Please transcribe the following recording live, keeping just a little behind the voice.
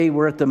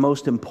We're at the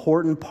most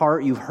important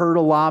part. You've heard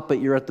a lot,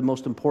 but you're at the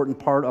most important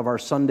part of our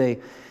Sunday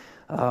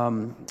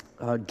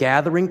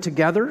gathering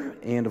together.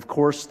 And of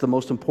course, the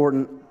most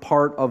important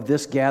part of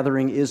this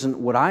gathering isn't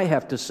what I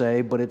have to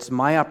say, but it's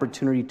my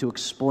opportunity to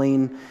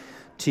explain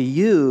to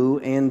you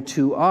and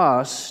to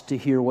us to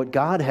hear what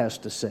God has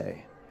to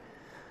say.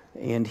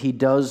 And He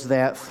does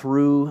that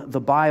through the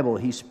Bible.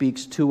 He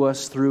speaks to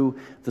us through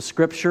the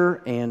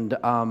Scripture, and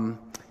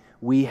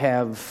we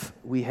have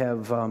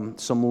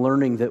some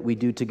learning that we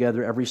do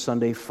together every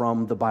Sunday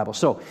from the Bible.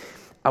 So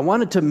I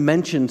wanted to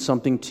mention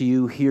something to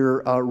you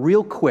here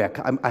real quick.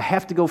 I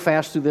have to go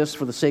fast through this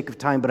for the sake of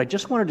time, but I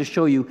just wanted to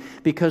show you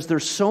because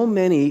there's so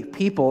many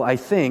people, I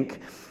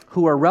think,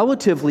 who are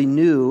relatively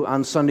new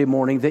on Sunday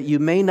morning that you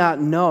may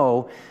not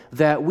know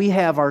that we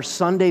have our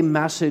Sunday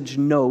message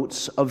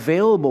notes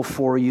available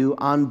for you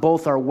on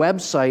both our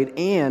website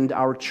and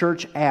our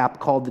church app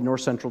called the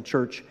North Central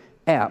Church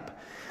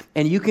app.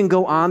 And you can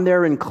go on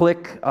there and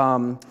click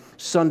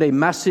Sunday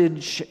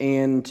message,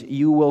 and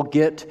you will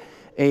get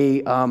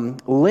a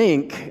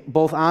link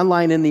both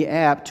online in the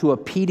app to a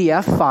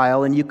PDF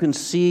file, and you can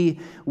see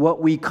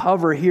what we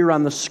cover here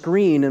on the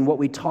screen and what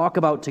we talk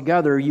about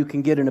together. You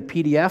can get in a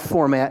PDF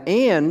format.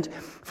 And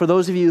for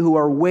those of you who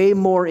are way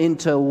more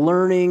into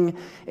learning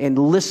and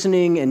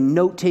listening and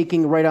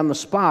note-taking right on the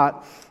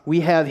spot,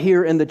 we have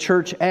here in the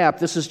church app,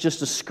 this is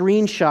just a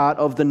screenshot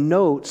of the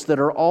notes that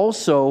are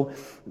also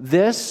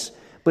this,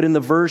 but in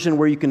the version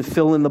where you can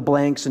fill in the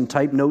blanks and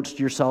type notes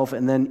to yourself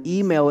and then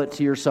email it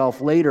to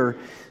yourself later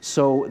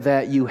so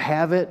that you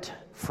have it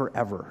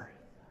forever.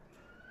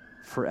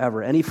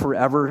 Forever. Any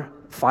forever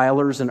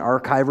filers and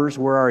archivers,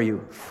 where are you?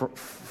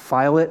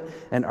 File it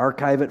and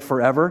archive it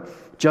forever,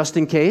 just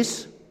in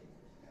case,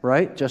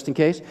 right? Just in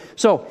case.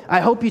 So I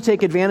hope you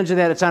take advantage of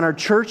that. It's on our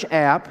church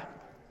app,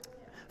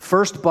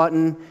 first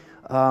button,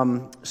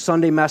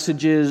 Sunday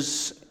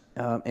messages,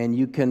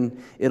 and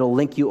it'll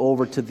link you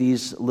over to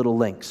these little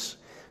links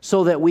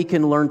so that we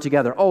can learn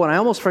together. Oh, and I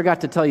almost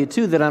forgot to tell you,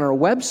 too, that on our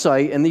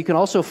website, and you can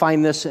also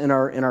find this in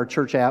our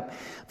church app,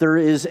 there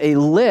is a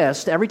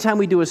list. Every time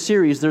we do a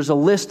series, there's a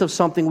list of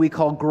something we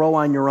call Grow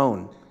on Your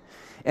Own.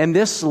 And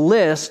this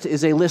list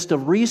is a list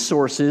of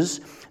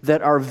resources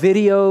that are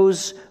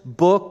videos,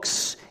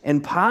 books,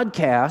 and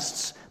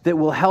podcasts that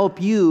will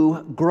help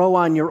you grow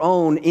on your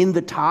own in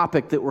the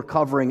topic that we're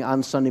covering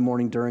on Sunday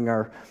morning during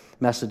our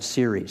message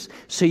series.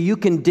 So you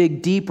can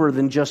dig deeper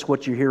than just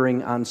what you're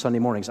hearing on Sunday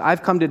mornings.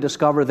 I've come to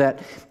discover that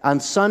on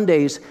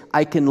Sundays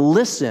I can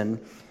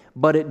listen,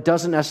 but it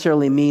doesn't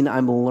necessarily mean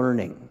I'm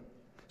learning.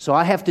 So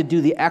I have to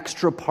do the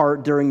extra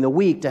part during the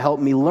week to help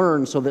me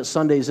learn so that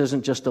Sundays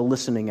isn't just a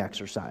listening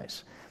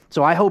exercise.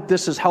 So I hope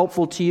this is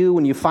helpful to you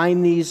when you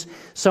find these.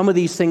 Some of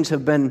these things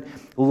have been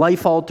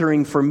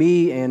life-altering for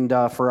me and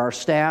for our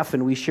staff,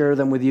 and we share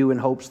them with you in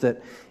hopes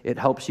that it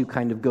helps you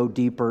kind of go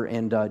deeper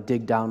and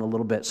dig down a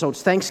little bit. So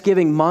it's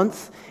Thanksgiving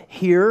month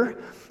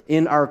here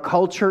in our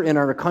culture, in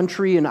our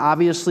country, and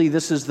obviously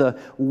this is the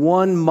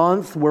one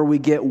month where we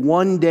get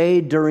one day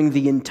during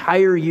the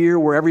entire year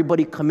where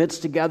everybody commits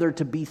together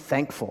to be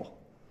thankful.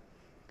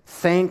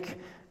 Thank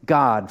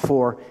God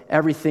for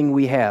everything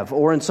we have.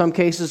 Or in some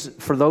cases,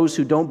 for those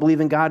who don't believe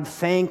in God,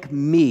 thank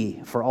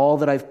me for all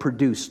that I've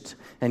produced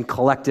and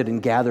collected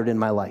and gathered in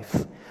my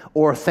life.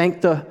 Or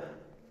thank the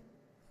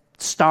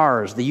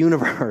stars, the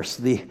universe,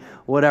 the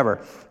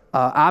whatever.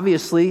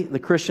 Obviously, the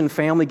Christian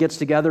family gets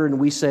together and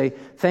we say,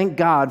 thank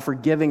God for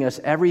giving us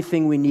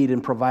everything we need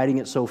and providing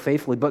it so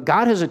faithfully. But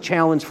God has a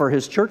challenge for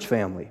His church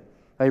family.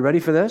 Are you ready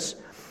for this?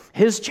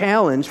 His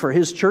challenge for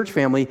His church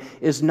family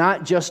is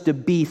not just to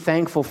be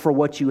thankful for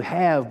what you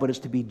have, but it's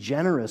to be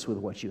generous with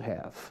what you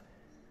have.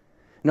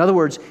 In other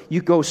words,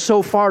 you go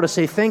so far to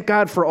say, thank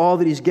God for all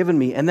that He's given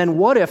me. And then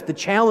what if the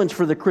challenge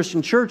for the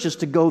Christian church is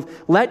to go,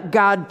 let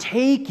God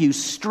take you,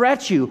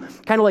 stretch you,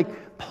 kind of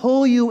like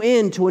pull you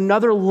into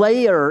another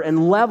layer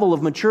and level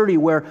of maturity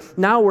where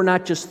now we're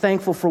not just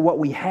thankful for what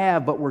we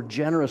have, but we're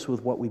generous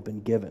with what we've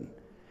been given.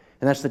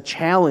 And that's the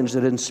challenge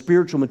that in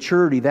spiritual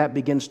maturity, that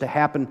begins to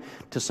happen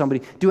to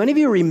somebody. Do any of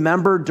you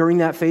remember during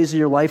that phase of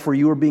your life where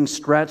you were being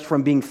stretched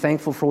from being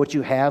thankful for what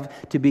you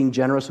have to being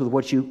generous with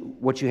what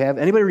you have?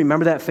 Anybody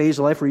remember that phase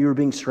of life where you were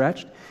being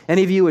stretched?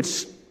 Any of you,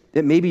 it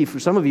maybe for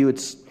some of you,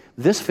 it's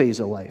this phase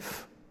of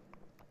life.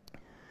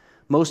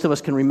 Most of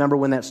us can remember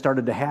when that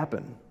started to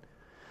happen.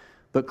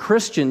 But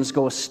Christians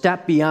go a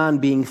step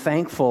beyond being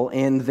thankful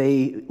and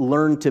they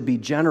learn to be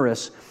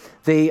generous.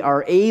 They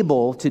are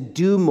able to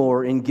do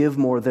more and give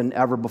more than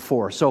ever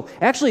before. So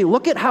actually,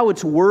 look at how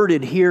it's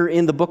worded here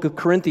in the book of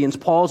Corinthians.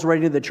 Paul's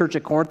writing to the church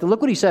at Corinth, and look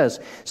what he says.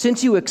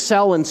 Since you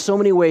excel in so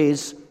many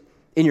ways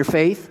in your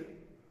faith,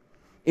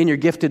 in your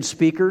gifted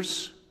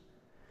speakers,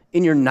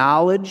 in your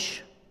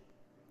knowledge,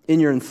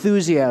 in your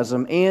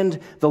enthusiasm, and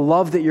the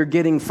love that you're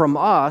getting from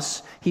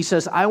us, he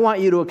says, I want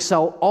you to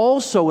excel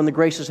also in the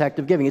gracious act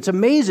of giving. It's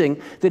amazing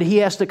that he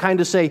has to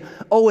kind of say,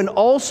 oh, and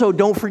also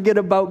don't forget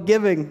about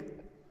giving.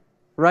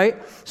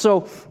 Right?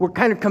 So we're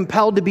kind of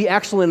compelled to be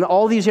excellent in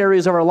all these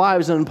areas of our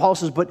lives. And Paul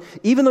says, but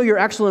even though you're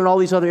excellent in all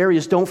these other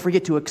areas, don't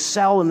forget to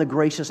excel in the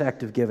gracious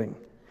act of giving.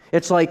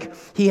 It's like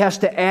he has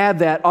to add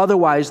that,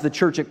 otherwise the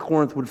church at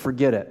Corinth would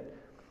forget it.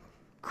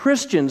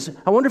 Christians,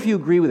 I wonder if you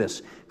agree with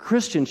this,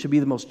 Christians should be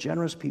the most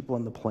generous people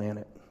on the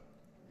planet.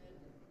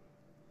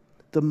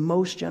 The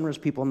most generous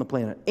people on the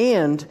planet.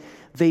 And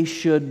they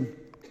should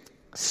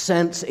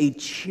sense a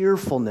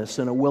cheerfulness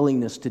and a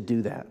willingness to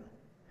do that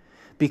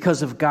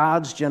because of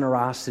God's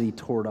generosity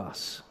toward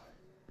us.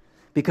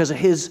 Because of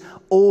his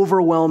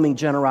overwhelming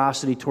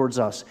generosity towards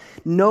us.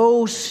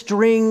 No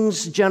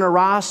strings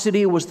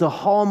generosity was the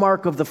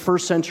hallmark of the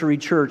first century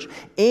church,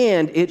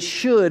 and it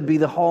should be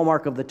the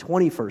hallmark of the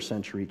 21st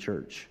century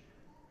church.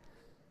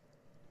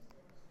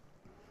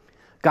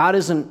 God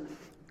isn't,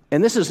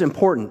 and this is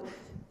important,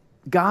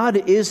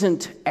 God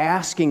isn't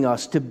asking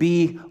us to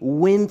be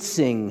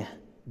wincing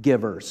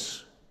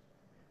givers,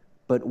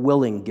 but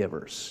willing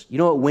givers. You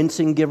know what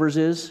wincing givers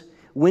is?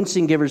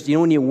 Wincing givers, do you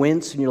know when you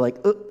wince and you're like,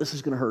 oh, this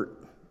is going to hurt?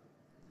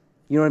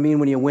 You know what I mean?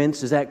 When you wince,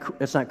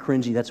 that's not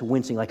cringy, that's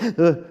wincing, like,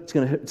 it's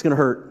gonna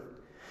hurt.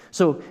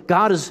 So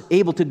God is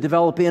able to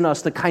develop in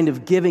us the kind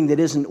of giving that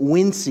isn't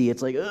wincy.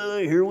 It's like,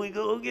 here we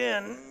go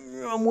again,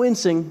 I'm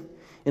wincing.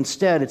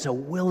 Instead, it's a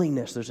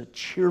willingness, there's a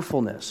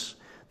cheerfulness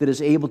that is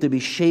able to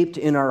be shaped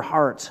in our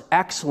hearts.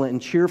 Excellent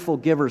and cheerful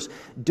givers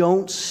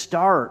don't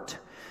start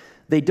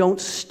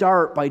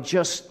by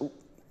just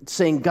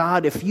saying,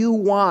 God, if you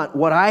want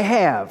what I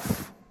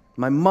have,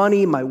 my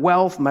money, my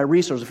wealth, my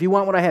resources, if you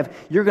want what I have,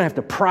 you're going to have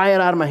to pry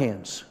it out of my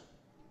hands.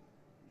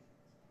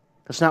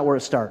 That's not where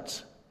it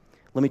starts.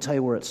 Let me tell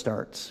you where it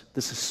starts.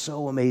 This is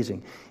so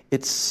amazing.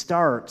 It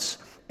starts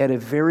at a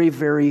very,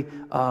 very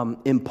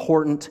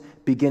important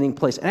beginning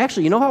place. And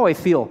actually, you know how I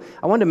feel?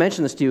 I wanted to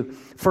mention this to you.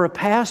 For a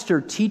pastor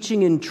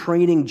teaching and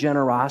training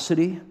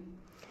generosity,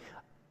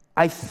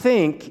 I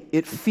think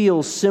it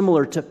feels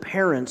similar to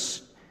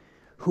parents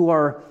who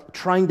are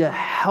trying to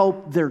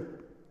help their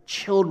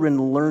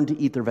children learn to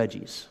eat their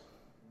veggies.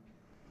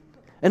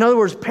 In other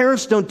words,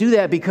 parents don't do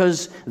that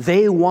because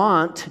they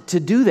want to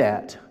do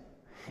that.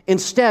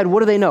 Instead,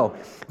 what do they know?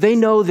 They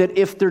know that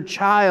if their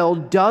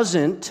child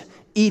doesn't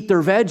eat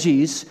their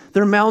veggies,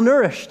 they're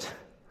malnourished.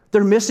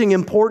 They're missing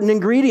important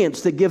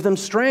ingredients that give them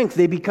strength.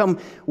 They become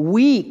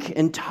weak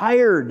and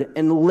tired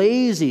and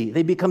lazy.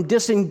 They become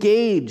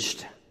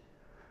disengaged.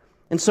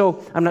 And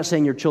so, I'm not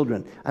saying your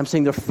children. I'm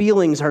saying their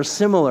feelings are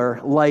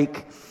similar,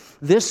 like,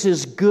 this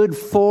is good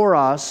for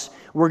us.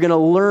 We're going to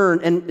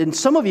learn. And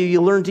some of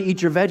you learn to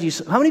eat your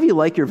veggies. How many of you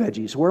like your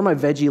veggies? Where are my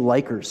veggie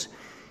likers?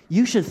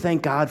 You should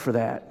thank God for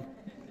that.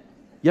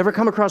 You ever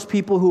come across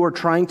people who are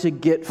trying to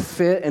get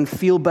fit and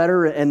feel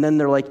better, and then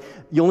they're like,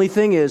 the only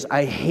thing is,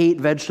 I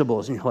hate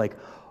vegetables. And you're like,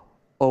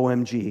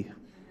 OMG,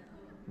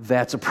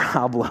 that's a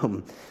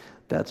problem.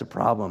 That's a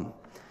problem.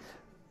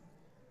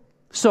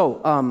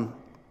 So,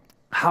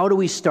 how do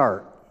we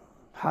start?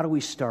 How do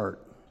we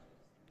start?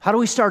 How do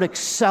we start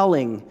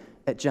excelling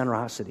at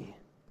generosity?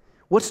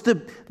 What's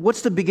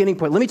the beginning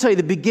point? Let me tell you,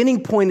 the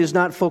beginning point is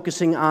not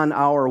focusing on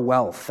our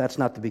wealth. That's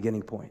not the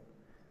beginning point.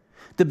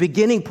 The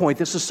beginning point,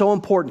 this is so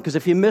important, because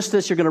if you miss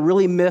this, you're going to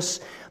really miss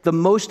the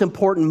most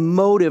important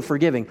motive for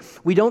giving.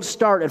 We don't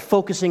start at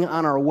focusing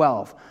on our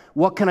wealth.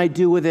 What can I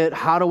do with it?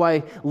 How do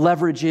I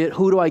leverage it?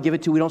 Who do I give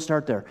it to? We don't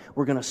start there.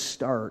 We're going to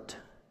start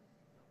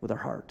with our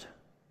heart.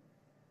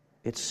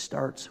 It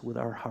starts with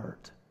our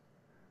heart.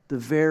 The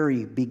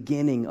very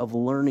beginning of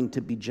learning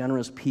to be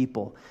generous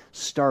people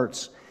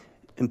starts,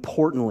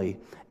 importantly,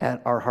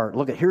 at our heart.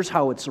 Look, here's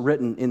how it's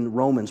written in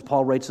Romans.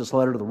 Paul writes this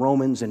letter to the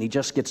Romans, and he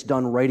just gets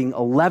done writing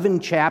 11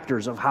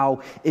 chapters of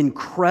how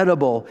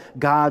incredible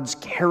God's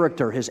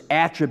character, his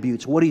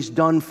attributes, what he's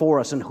done for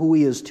us, and who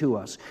he is to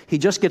us. He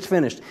just gets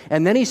finished.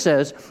 And then he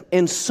says,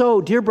 and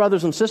so, dear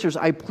brothers and sisters,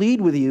 I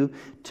plead with you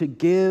to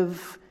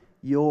give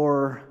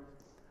your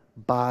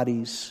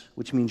bodies,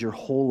 which means your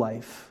whole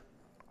life,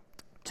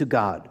 to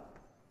God.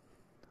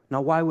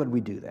 Now, why would we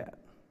do that?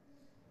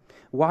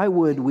 Why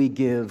would we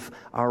give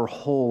our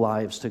whole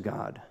lives to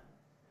God?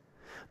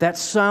 That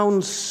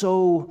sounds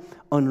so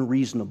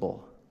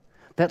unreasonable.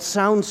 That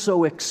sounds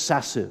so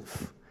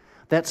excessive.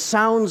 That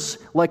sounds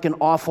like an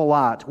awful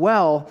lot.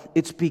 Well,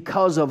 it's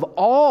because of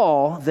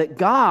all that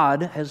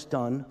God has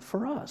done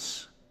for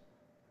us.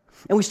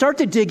 And we start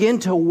to dig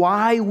into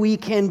why we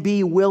can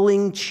be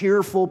willing,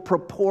 cheerful,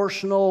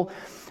 proportional,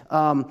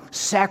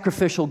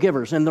 sacrificial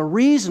givers. And the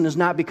reason is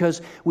not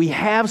because we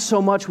have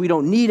so much we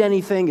don't need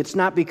anything. It's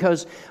not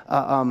because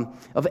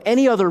of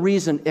any other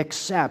reason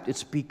except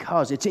it's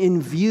because it's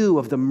in view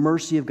of the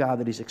mercy of God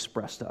that he's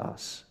expressed to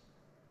us.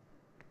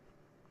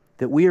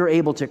 That we are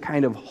able to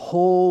kind of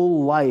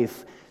whole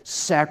life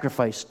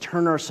sacrifice,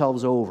 turn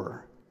ourselves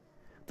over.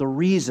 The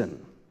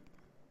reason,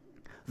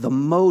 the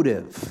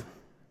motive,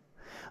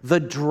 the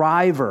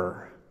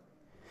driver,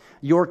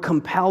 your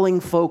compelling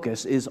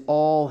focus is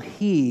all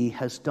he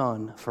has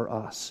done for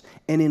us.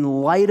 And in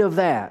light of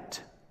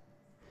that,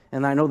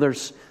 and I know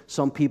there's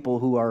some people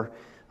who are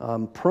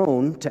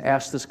prone to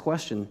ask this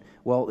question.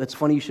 Well, it's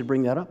funny you should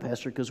bring that up,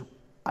 Pastor, because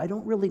I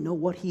don't really know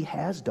what he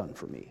has done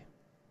for me.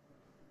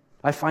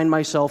 I find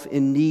myself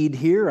in need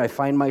here. I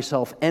find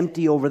myself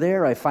empty over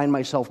there. I find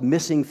myself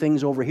missing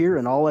things over here,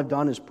 and all I've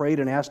done is prayed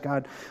and asked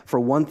God for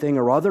one thing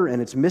or other,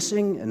 and it's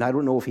missing, and I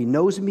don't know if He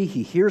knows me,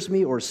 He hears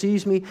me, or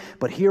sees me,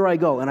 but here I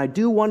go. And I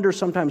do wonder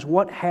sometimes,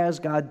 what has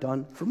God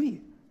done for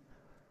me?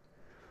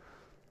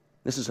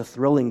 This is a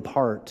thrilling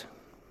part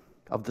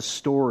of the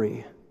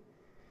story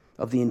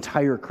of the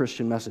entire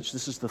Christian message.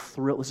 This is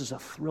a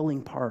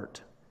thrilling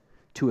part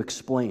to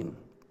explain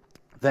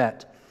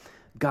that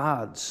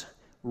God's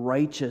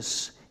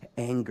righteous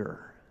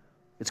anger,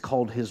 it's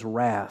called His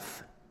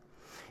wrath,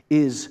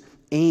 is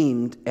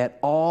aimed at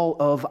all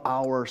of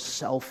our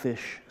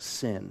selfish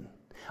sin.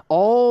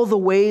 All the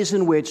ways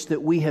in which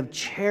that we have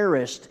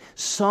cherished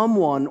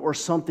someone or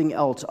something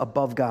else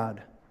above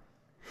God.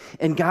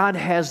 And God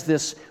has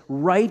this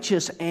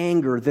righteous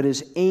anger that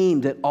is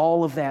aimed at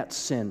all of that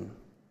sin.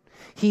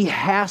 He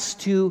has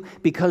to,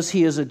 because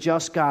He is a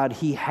just God,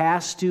 He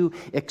has to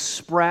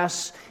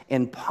express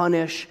and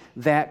punish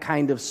that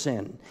kind of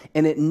sin.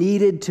 And it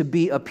needed to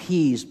be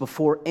appeased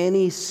before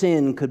any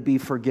sin could be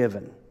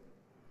forgiven.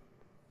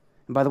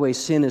 And by the way,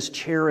 sin is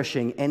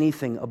cherishing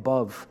anything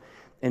above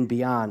and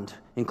beyond,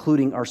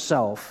 including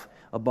ourself,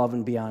 above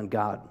and beyond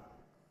God.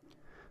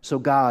 So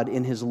God,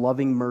 in His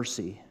loving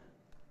mercy,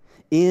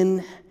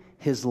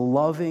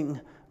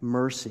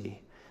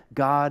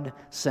 God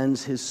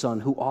sends His Son,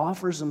 who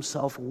offers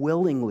Himself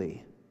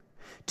willingly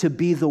to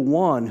be the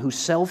one who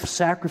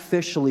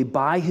self-sacrificially,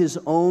 by His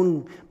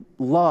own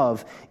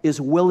love,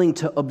 is willing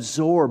to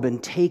absorb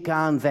and take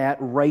on that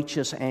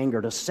righteous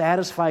anger, to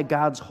satisfy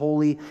God's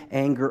holy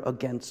anger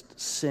against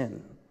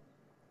sin.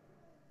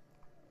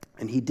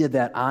 And He did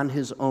that on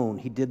His own.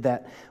 He did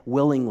that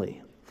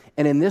willingly.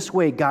 And in this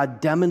way,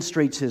 God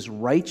demonstrates His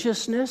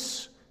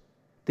righteousness,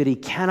 that He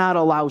cannot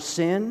allow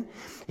sin.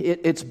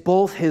 It's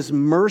both His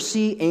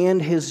mercy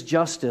and His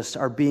justice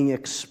are being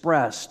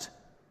expressed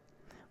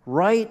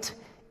right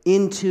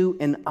into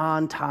and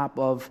on top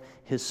of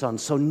His Son.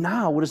 So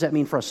now, what does that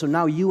mean for us? So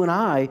now you and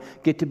I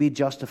get to be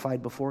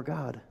justified before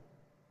God.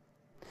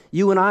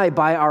 You and I,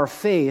 by our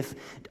faith,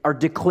 are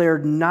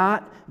declared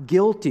not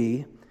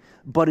guilty,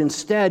 but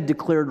instead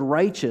declared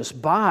righteous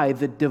by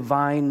the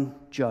divine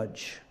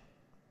judge.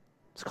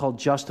 It's called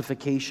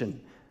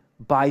justification.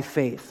 By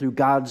faith, through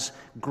God's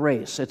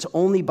grace. It's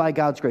only by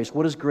God's grace.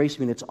 What does grace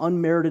mean? It's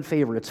unmerited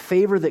favor. It's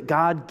favor that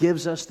God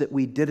gives us that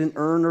we didn't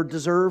earn or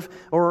deserve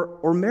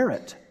or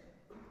merit.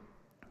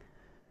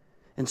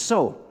 And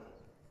so,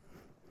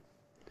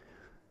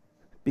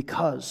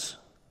 because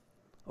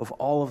of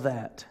all of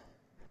that,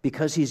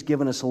 because He's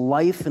given us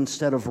life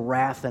instead of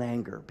wrath and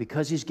anger,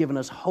 because He's given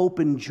us hope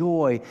and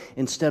joy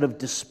instead of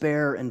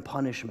despair and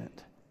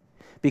punishment,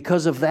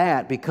 because of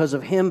that, because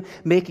of Him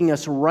making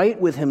us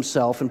right with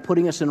Himself and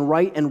putting us in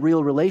right and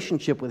real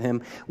relationship with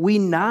Him, we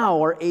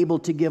now are able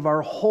to give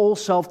our whole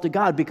self to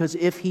God, because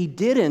if He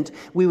didn't,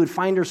 we would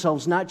find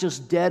ourselves not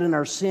just dead in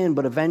our sin,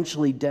 but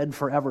eventually dead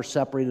forever,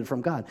 separated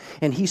from God.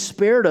 And He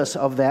spared us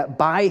of that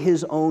by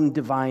His own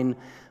divine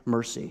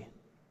mercy.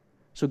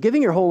 So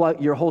giving your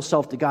whole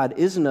self to God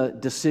isn't a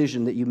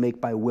decision that you make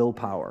by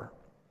willpower.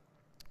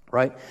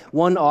 Right?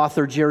 One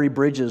author, Jerry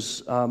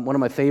Bridges, one of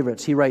my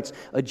favorites, he writes,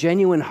 a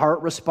genuine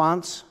heart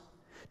response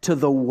to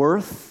the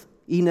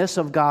worthiness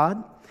of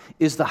God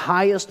is the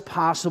highest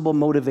possible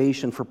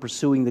motivation for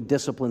pursuing the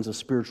disciplines of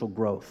spiritual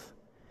growth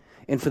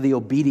and for the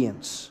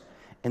obedience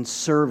and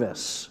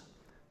service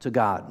to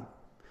God.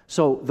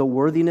 So the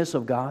worthiness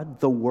of God,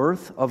 the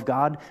worth of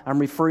God, I'm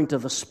referring to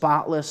the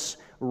spotless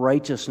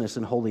righteousness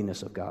and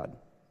holiness of God.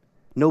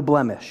 No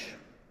blemish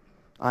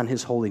on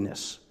His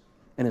holiness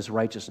and His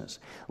righteousness.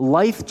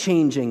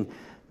 Life-changing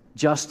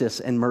justice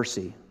and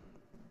mercy.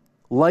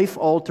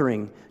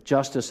 Life-altering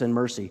justice and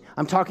mercy.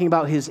 I'm talking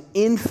about His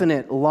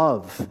infinite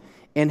love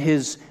and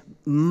His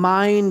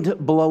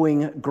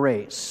mind-blowing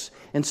grace.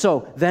 And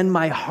so then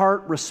my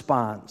heart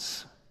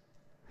responds.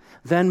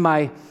 Then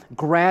my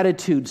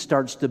gratitude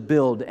starts to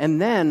build. And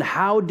then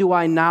how do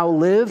I now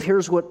live?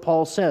 Here's what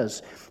Paul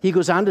says. He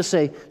goes on to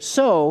say,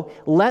 so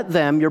let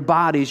them, your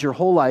bodies, your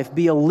whole life,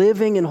 be a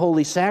living and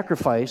holy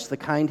sacrifice, the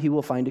kind He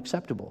will find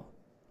acceptable.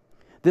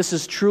 This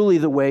is truly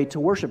the way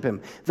to worship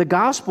Him. The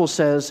gospel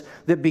says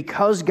that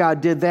because God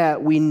did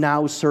that, we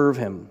now serve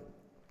Him.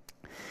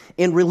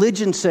 And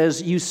religion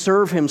says you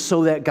serve Him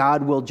so that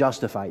God will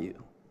justify you.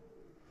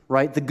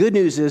 Right? The good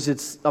news is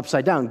it's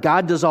upside down.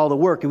 God does all the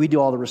work and we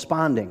do all the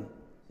responding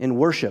in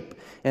worship.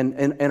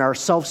 And our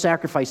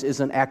self-sacrifice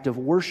is an act of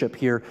worship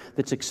here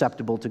that's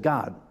acceptable to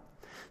God.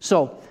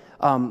 So,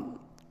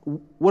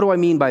 what do I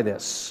mean by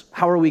this?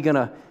 How are we going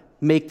to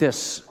make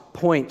this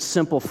point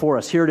simple for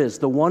us? Here it is.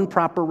 The one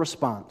proper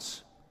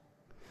response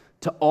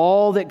to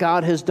all that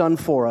God has done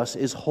for us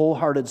is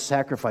wholehearted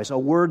sacrifice. A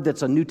word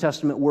that's a New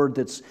Testament word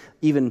that's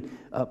even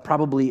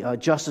probably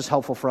just as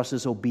helpful for us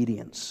is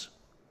obedience.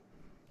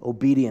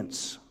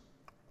 Obedience.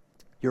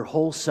 Your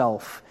whole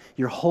self,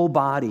 your whole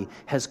body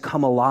has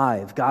come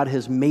alive. God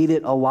has made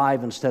it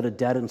alive instead of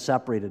dead and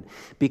separated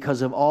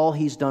because of all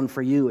He's done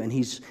for you. And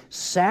He's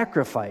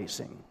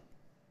sacrificing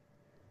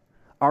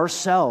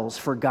ourselves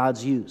for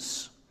God's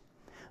use.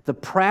 the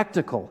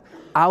practical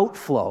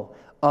outflow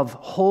of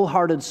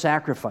wholehearted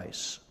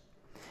sacrifice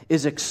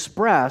is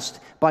expressed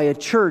by a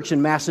church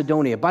in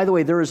Macedonia. By the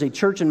way, there is a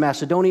church in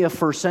Macedonia,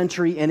 first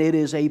century, and it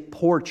is a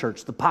poor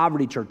church, the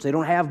poverty church. They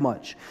don't have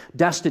much.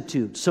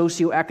 Destitute,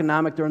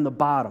 socioeconomic, they're in the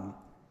bottom.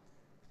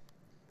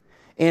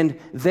 And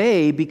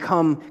they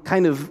become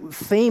kind of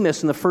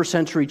famous in the first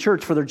century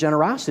church for their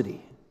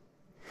generosity.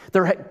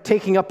 They're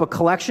taking up a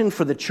collection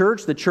for the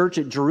church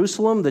at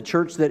Jerusalem, the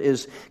church that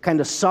is kind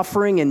of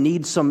suffering and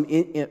needs some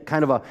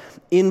kind of a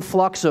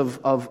influx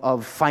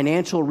of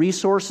financial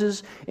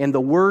resources. And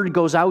the word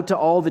goes out to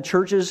all the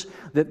churches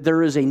that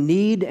there is a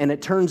need, and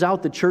it turns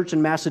out the church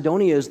in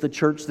Macedonia is the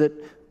church that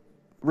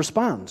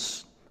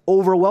responds.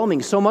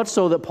 Overwhelming, so much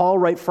so that Paul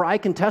writes, "For I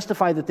can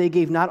testify that they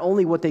gave not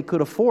only what they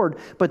could afford,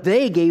 but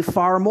they gave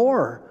far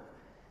more.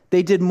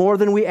 They did more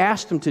than we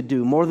asked them to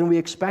do, more than we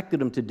expected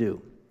them to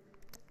do.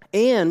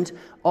 And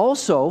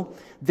also,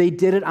 they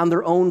did it on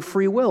their own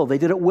free will. They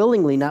did it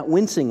willingly, not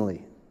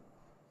wincingly.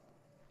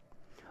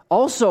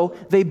 Also,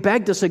 they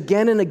begged us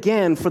again and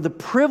again for the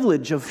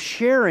privilege of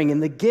sharing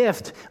in the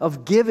gift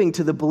of giving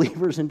to the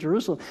believers in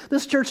Jerusalem."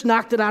 This church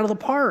knocked it out of the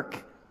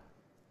park.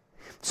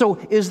 So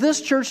is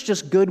this church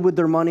just good with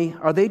their money?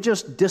 Are they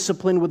just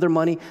disciplined with their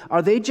money?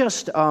 Are they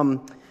just,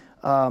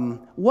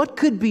 what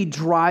could be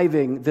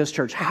driving this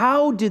church?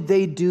 How did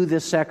they do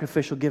this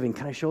sacrificial giving?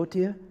 Can I show it to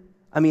you?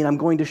 I'm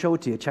going to show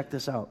it to you. Check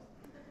this out.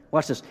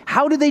 Watch this.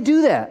 How did they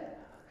do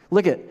that?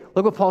 Look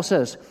what Paul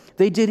says.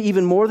 They did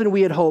even more than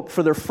we had hoped,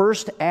 for their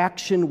first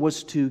action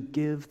was to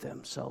give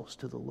themselves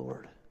to the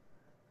Lord.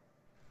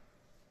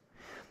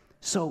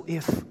 So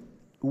if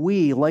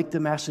we, like the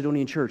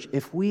Macedonian church,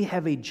 if we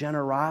have a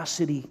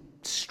generosity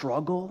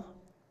struggle,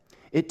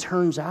 it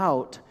turns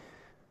out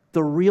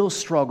the real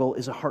struggle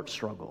is a heart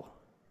struggle.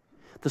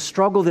 The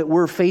struggle that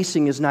we're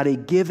facing is not a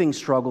giving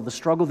struggle. The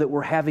struggle that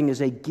we're having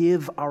is a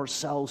give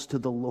ourselves to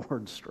the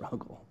Lord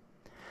struggle.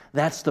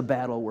 That's the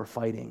battle we're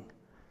fighting.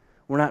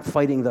 We're not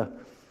fighting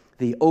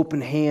the open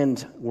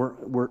hand.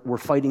 We're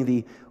fighting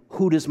the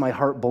who does my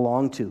heart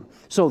belong to.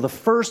 So the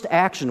first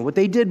action, what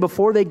they did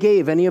before they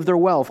gave any of their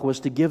wealth,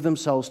 was to give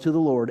themselves to the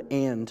Lord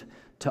and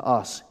to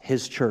us,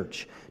 His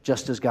church,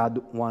 just as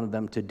God wanted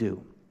them to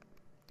do.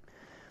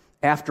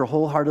 After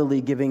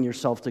wholeheartedly giving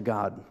yourself to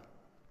God,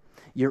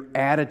 your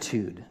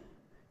attitude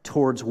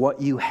towards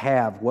what you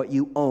have, what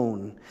you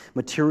own,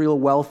 material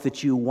wealth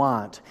that you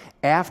want,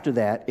 after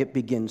that, it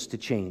begins to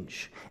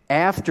change.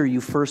 After you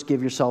first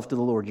give yourself to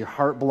the Lord, your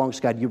heart belongs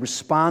to God. You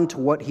respond to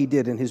what He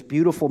did in His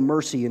beautiful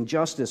mercy and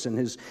justice and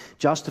His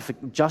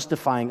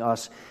justifying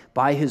us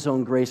by His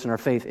own grace and our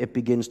faith, it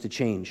begins to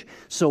change.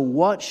 So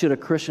what should a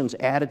Christian's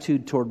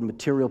attitude toward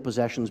material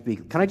possessions be?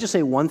 Can I just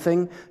say one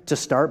thing to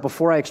start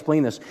before I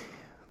explain this?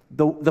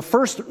 The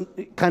first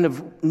kind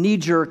of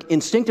knee-jerk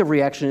instinctive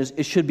reaction is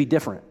it should be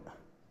different.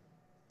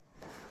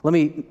 Let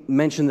me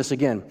mention this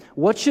again.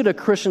 What should a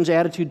Christian's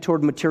attitude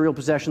toward material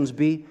possessions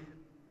be?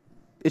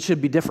 It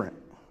should be different.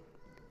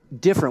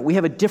 Different. We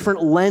have a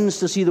different lens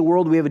to see the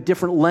world. We have a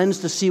different lens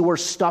to see where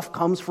stuff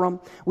comes from.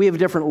 We have a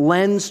different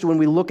lens when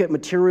we look at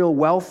material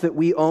wealth that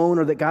we own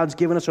or that God's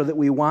given us or that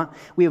we want.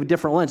 We have a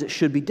different lens. It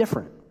should be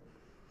different.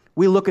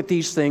 We look at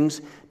these things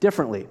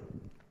differently.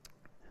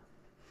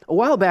 A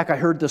while back, I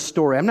heard this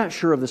story. I'm not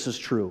sure if this is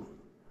true,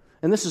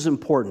 and this is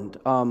important.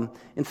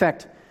 In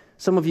fact,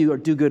 some of you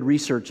do good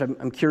research.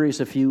 I'm curious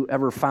if you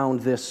ever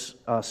found this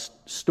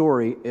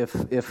story,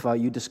 if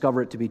you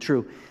discover it to be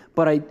true.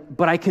 But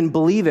I can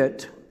believe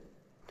it.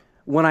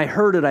 When I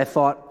heard it, I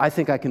thought, I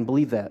think I can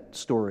believe that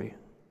story.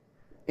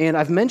 And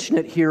I've mentioned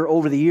it here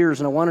over the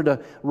years, and I wanted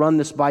to run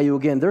this by you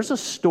again. There's a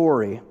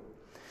story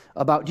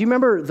about, do you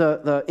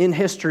remember in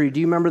history, do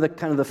you remember the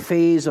kind of the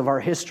phase of our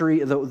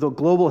history, the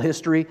global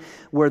history,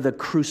 where the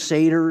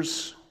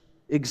Crusaders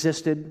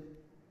existed,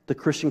 the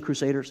Christian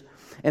Crusaders?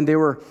 And they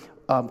were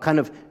kind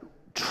of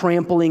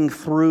trampling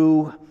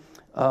through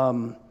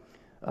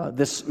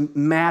this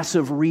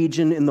massive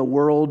region in the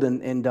world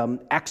and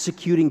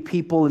executing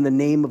people in the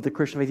name of the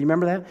Christian faith. You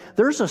remember that?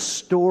 There's a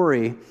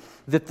story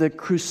that the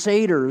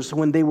Crusaders,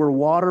 when they were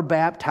water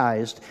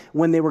baptized,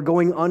 when they were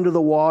going under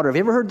the water. Have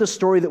you ever heard the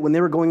story that when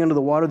they were going under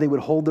the water, they would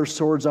hold their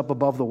swords up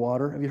above the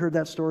water? Have you heard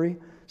that story?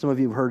 Some of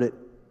you have heard it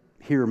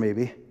here,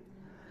 maybe.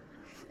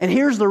 And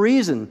here's the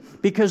reason.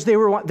 Because they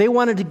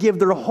wanted to give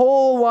their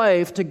whole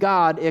life to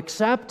God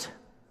except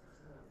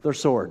their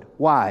sword.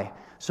 Why?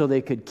 So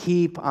they could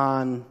keep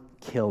on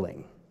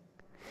killing.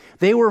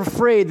 They were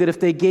afraid that if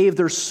they gave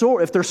their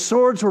sword, if their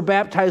swords were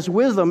baptized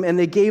with them and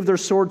they gave their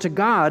sword to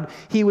God,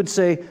 He would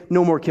say,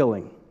 no more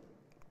killing.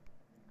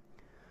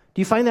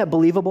 Do you find that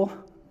believable?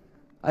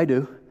 I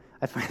do.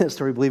 I find that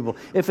story believable.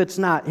 If it's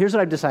not, here's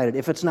what I've decided.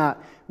 If it's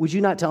not, would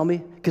you not tell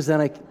me? Because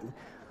then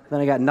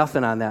I got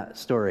nothing on that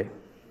story.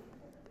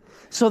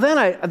 So then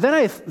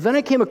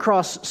I came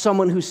across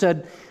someone who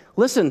said,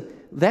 listen,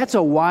 that's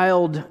a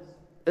wild,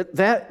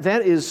 that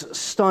is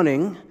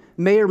stunning,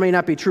 may or may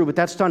not be true, but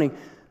that's stunning.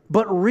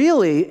 But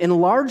really, in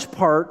large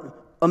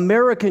part,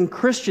 American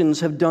Christians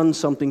have done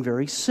something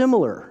very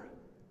similar.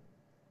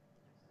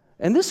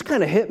 And this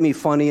kind of hit me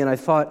funny, and I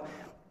thought,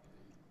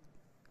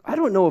 I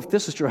don't know if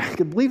this is true. I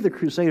could believe the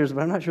Crusaders,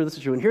 but I'm not sure this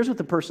is true. And here's what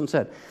the person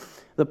said.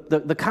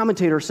 The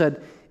commentator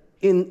said,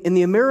 in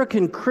the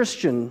American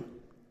Christian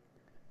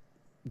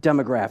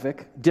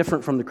demographic,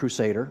 different from the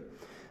Crusader,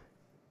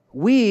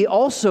 we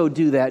also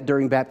do that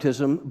during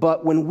baptism,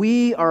 but when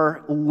we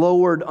are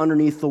lowered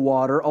underneath the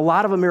water, a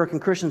lot of American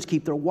Christians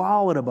keep their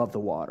wallet above the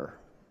water.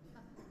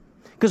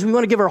 Because we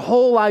want to give our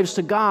whole lives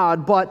to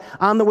God, but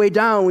on the way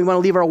down, we want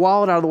to leave our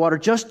wallet out of the water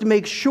just to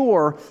make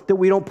sure that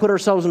we don't put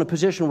ourselves in a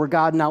position where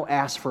God now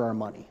asks for our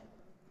money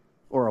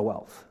or our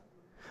wealth.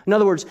 In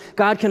other words,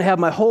 God can have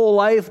my whole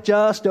life,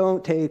 just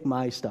don't take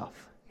my stuff.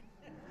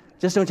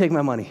 Just don't take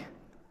my money.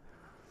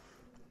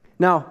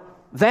 Now,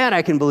 that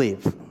I can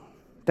believe.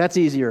 That's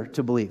easier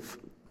to believe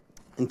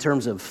in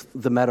terms of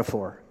the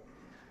metaphor.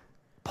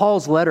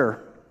 Paul's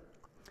letter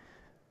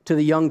to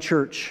the young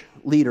church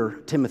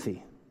leader,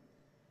 Timothy.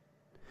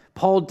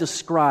 Paul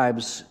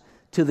describes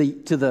to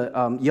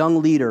the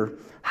young leader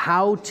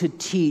how to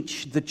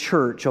teach the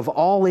church of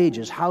all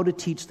ages, how to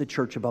teach the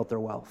church about their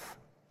wealth.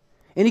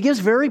 And he gives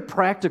very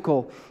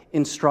practical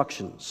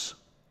instructions.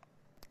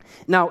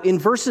 Now, in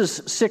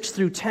verses 6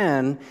 through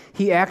 10,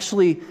 he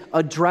actually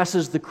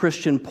addresses the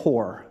Christian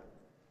poor.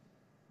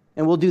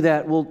 And we'll do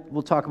that.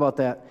 We'll talk about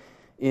that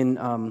in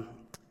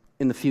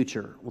the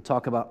future. We'll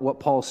talk about what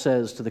Paul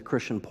says to the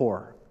Christian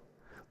poor.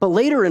 But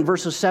later in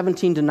verses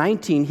 17 to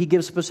 19, he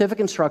gives specific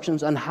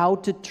instructions on how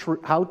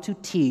to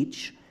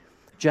teach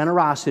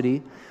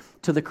generosity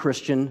to the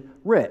Christian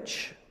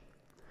rich.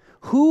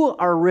 Who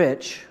are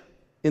rich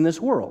in this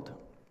world?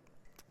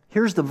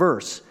 Here's the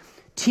verse.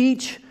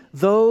 Teach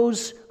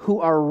those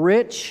who are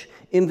rich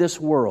in this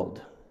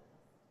world.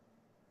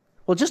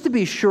 Well, just to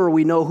be sure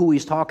we know who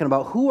he's talking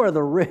about, who are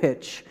the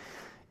rich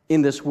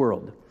in this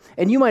world?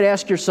 And you might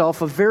ask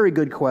yourself a very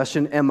good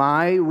question, am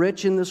I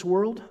rich in this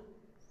world?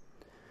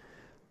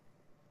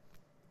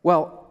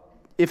 Well,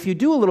 if you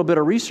do a little bit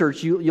of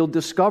research, you'll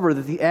discover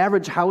that the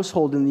average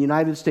household in the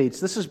United States,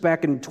 this is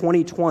back in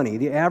 2020,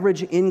 the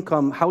average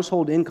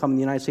household income in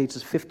the United States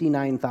is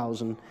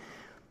 $59,900.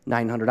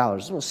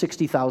 Well,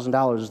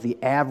 $60,000 is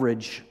the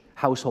average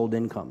household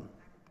income.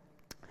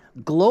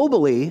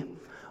 Globally,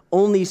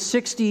 only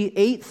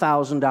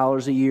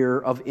 $68,000 a year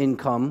of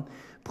income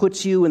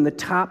puts you in the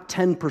top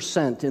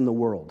 10% in the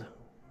world.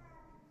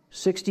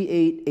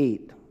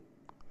 68.8.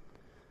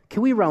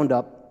 Can we round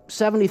up?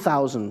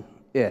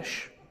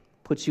 70,000-ish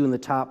puts you in the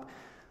top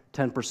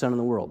 10% in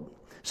the world.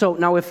 So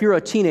now if you're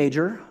a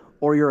teenager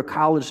or you're a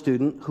college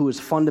student who is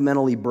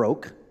fundamentally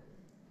broke,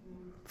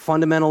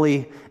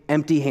 fundamentally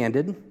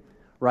empty-handed,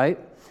 right?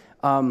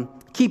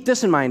 Keep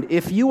this in mind.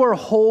 If you are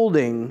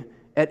holding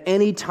at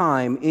any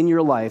time in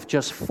your life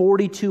just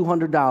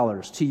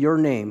 $4,200 to your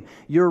name,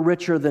 you're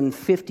richer than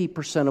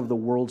 50% of the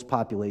world's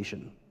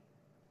population.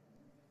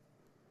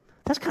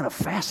 That's kind of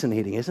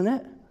fascinating, isn't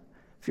it?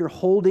 If you're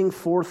holding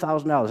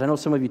 $4,000. I know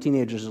some of you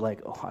teenagers are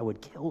like, oh, I would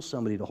kill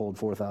somebody to hold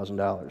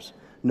 $4,000.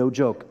 No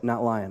joke,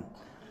 not lying.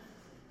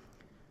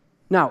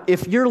 Now,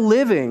 if you're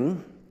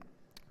living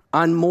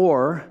on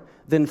more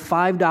than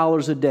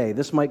 $5 a day,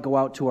 this might go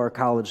out to our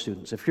college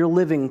students. If you're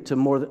living on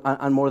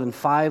more than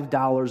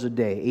 $5 a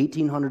day,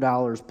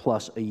 $1,800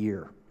 plus a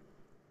year,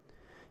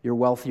 you're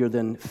wealthier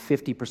than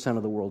 50%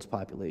 of the world's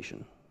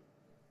population.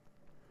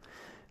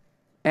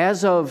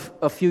 As of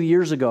a few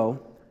years ago,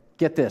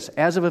 get this,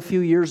 as of a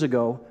few years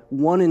ago,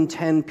 1 in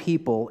 10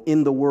 people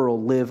in the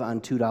world live on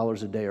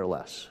 $2 a day or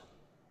less.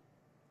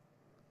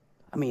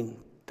 I mean,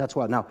 that's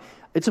wild. Now,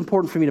 it's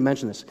important for me to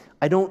mention this.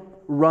 I don't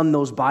run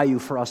those by you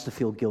for us to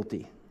feel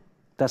guilty.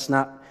 That's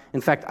not,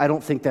 in fact, I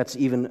don't think that's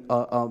even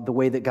the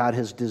way that God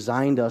has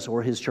designed us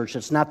or His church.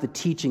 That's not the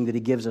teaching that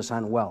He gives us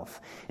on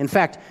wealth. In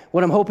fact,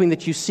 what I'm hoping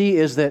that you see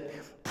is that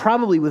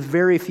probably with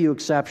very few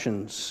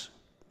exceptions,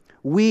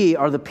 we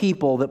are the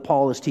people that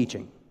Paul is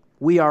teaching.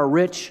 We are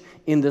rich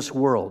in this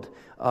world.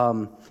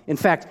 In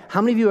fact,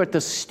 how many of you are at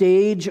the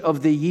stage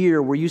of the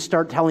year where you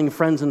start telling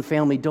friends and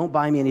family, don't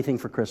buy me anything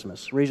for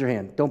Christmas? Raise your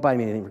hand. Don't buy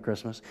me anything for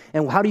Christmas.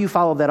 And how do you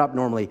follow that up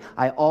normally?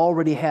 I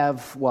already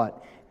have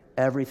what?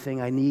 Everything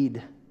I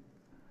need.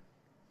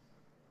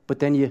 But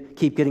then you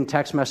keep getting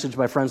text message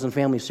by friends and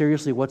family,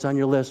 seriously, what's on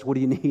your list? What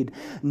do you need?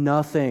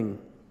 Nothing.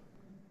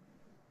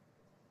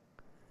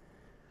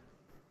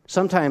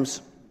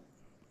 Sometimes,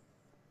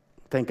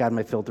 thank God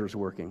my filter is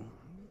working.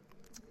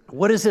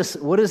 What does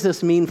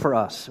this mean for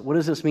us? What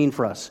does this mean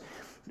for us?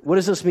 What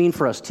does this mean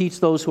for us? Teach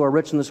those who are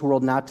rich in this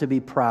world not to be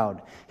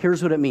proud.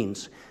 Here's what it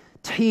means.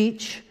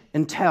 Teach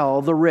and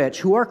tell the rich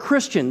who are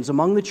Christians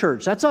among the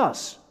church. That's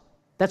us.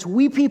 That's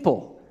we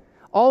people.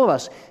 All of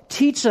us.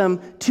 Teach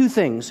them two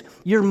things.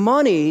 Your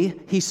money,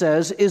 he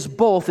says, is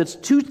both. It's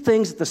two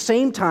things at the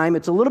same time.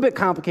 It's a little bit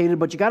complicated,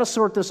 but you got to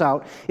sort this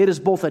out. It is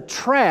both a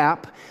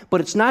trap,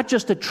 but it's not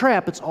just a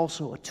trap, it's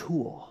also a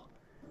tool.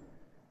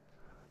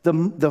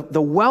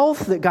 The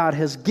wealth that God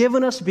has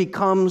given us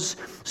becomes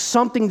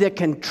something that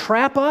can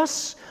trap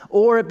us,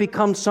 or it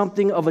becomes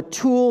something of a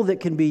tool that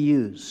can be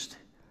used.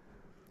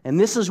 And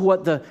this is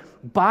what the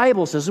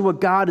Bible says. This is what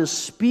God is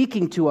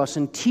speaking to us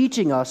and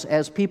teaching us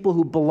as people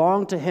who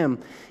belong to Him.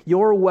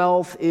 Your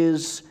wealth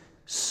is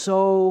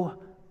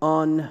so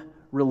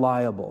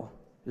unreliable,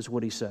 is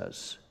what he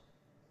says.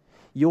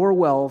 Your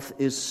wealth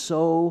is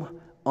so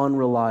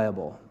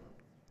unreliable.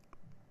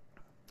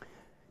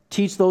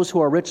 Teach those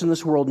who are rich in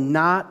this world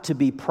not to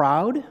be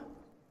proud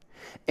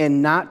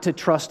and not to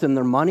trust in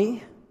their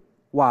money.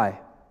 Why?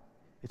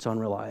 It's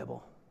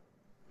unreliable.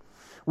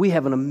 We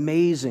have an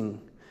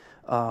amazing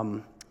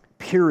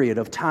period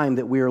of time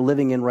that we are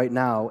living in right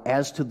now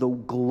as to the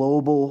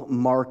global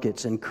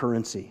markets and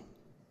currency.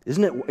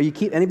 Isn't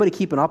it? Anybody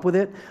keeping up with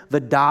it? The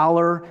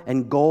dollar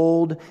and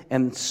gold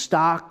and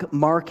stock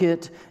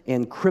market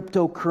and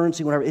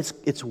cryptocurrency, whatever.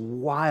 It's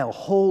wild.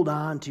 Hold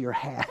on to your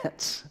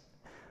hats.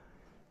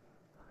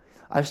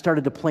 I've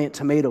started to plant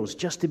tomatoes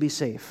just to be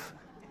safe.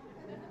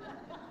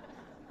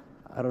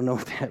 I don't know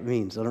what that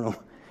means. I don't know.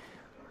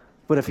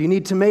 But if you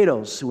need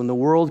tomatoes when the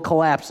world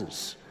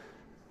collapses.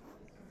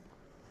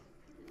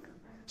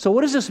 So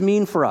what does this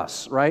mean for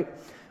us, right?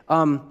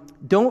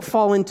 Don't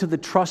fall into the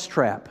trust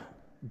trap.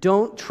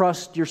 Don't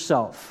trust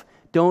yourself.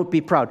 Don't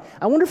be proud.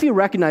 I wonder if you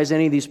recognize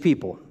any of these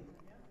people.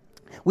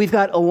 We've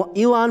got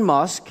Elon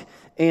Musk,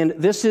 and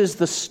this is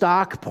the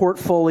stock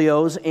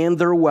portfolios and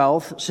their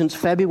wealth since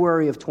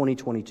February of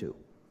 2022.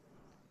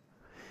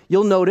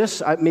 You'll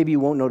notice, maybe you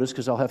won't notice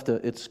because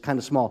it's kind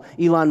of small.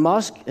 Elon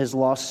Musk has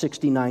lost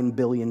 $69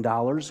 billion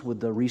with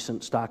the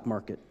recent stock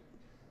market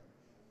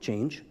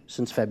change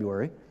since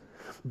February.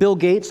 Bill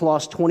Gates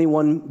lost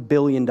 $21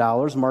 billion.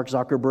 Mark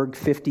Zuckerberg,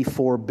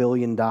 $54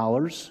 billion.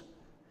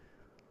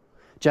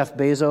 Jeff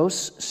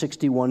Bezos,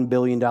 $61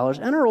 billion.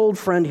 And our old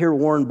friend here,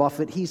 Warren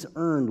Buffett, he's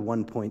earned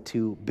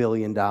 $1.2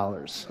 billion.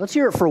 Let's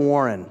hear it for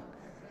Warren.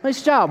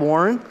 Nice job,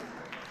 Warren.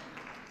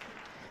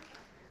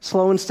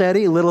 Slow and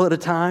steady, a little at a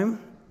time.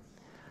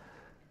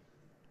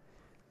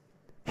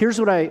 Here's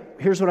what I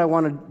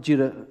wanted you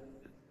to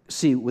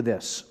see with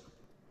this.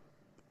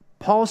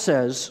 Paul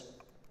says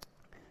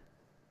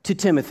to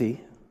Timothy,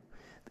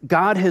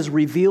 God has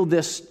revealed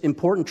this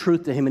important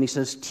truth to him, and he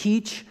says,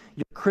 teach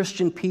your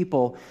Christian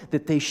people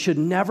that they should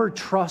never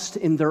trust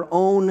in their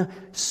own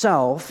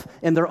self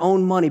and their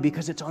own money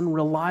because it's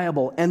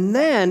unreliable. And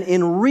then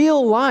in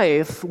real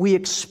life, we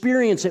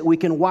experience it. We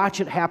can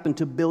watch it happen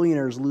to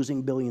billionaires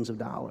losing billions of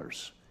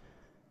dollars.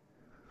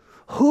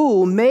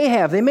 Who may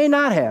have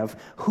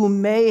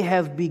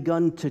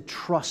begun to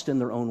trust in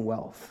their own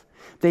wealth.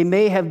 They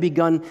may have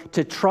begun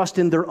to trust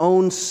in their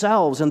own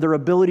selves and their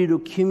ability to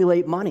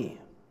accumulate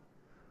money.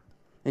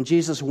 And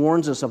Jesus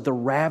warns us of the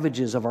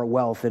ravages of our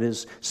wealth. It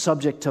is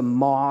subject to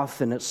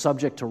moth, and it's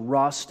subject to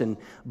rust and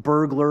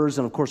burglars.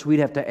 And of course, we'd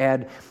have to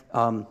add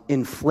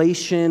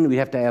inflation. We'd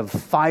have to have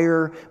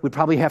fire. We'd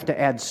probably have to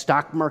add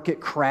stock market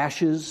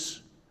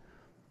crashes.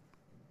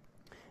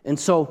 And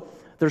so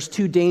there's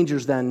two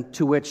dangers then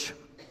to which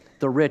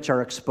the rich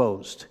are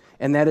exposed.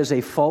 And that is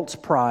a false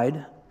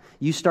pride.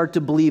 You start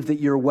to believe that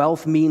your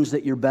wealth means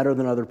that you're better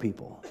than other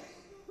people.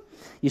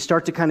 You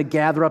start to kind of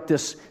gather up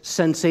this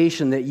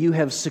sensation that you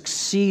have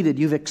succeeded,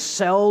 you've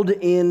excelled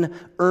in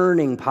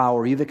earning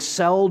power, you've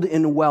excelled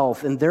in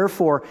wealth, and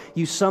therefore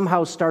you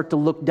somehow start to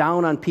look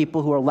down on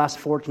people who are less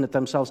fortunate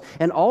themselves.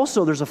 And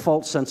also there's a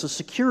false sense of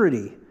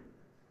security.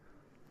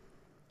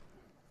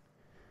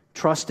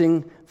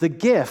 Trusting the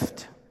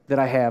gift that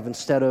I have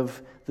instead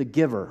of the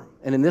giver.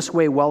 And in this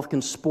way, wealth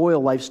can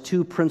spoil life's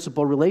two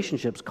principal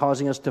relationships,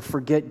 causing us to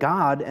forget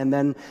God and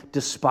then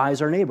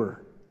despise our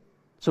neighbor.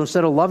 So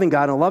instead of loving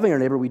God and loving our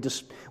neighbor, we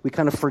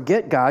kind of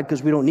forget God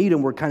because we don't need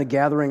him. We're kind of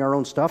gathering our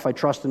own stuff. I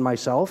trust in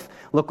myself.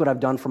 Look what I've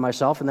done for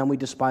myself. And then we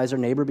despise our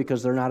neighbor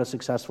because they're not as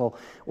successful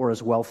or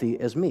as wealthy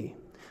as me.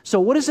 So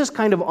what does this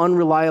kind of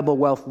unreliable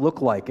wealth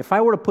look like? If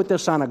I were to put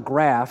this on a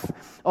graph,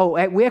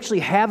 we actually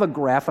have a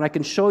graph, and I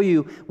can show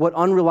you what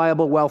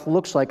unreliable wealth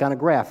looks like on a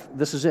graph.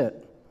 This is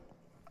it.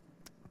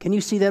 Can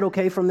you see that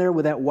okay from there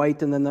with that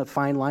white and then the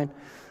fine line?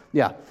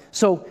 Yeah.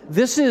 So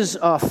this is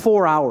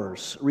 4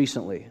 hours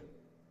recently.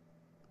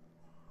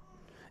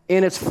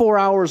 And it's 4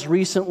 hours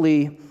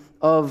recently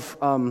of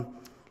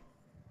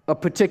a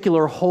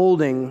particular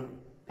holding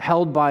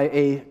held by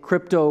a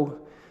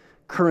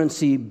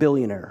cryptocurrency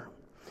billionaire.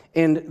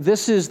 And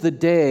this is the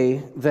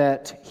day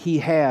that he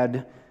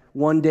had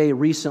one day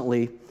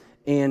recently,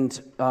 and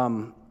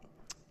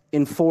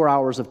in 4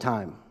 hours of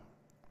time.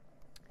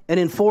 And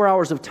in 4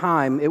 hours of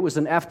time, it was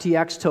an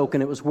FTX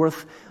token. It was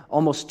worth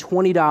almost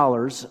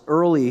 $20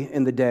 early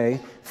in the day.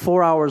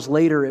 4 hours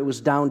later, it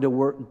was down to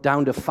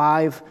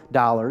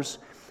 $5.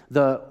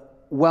 The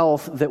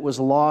wealth that was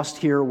lost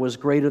here was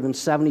greater than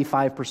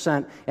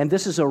 75%. And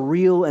this is a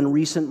real and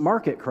recent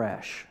market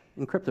crash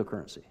in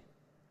cryptocurrency.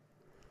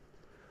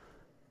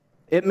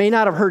 It may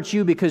not have hurt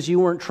you because you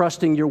weren't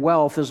trusting your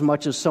wealth as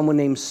much as someone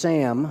named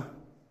Sam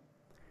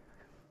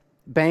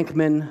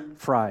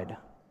Bankman-Fried.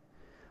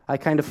 I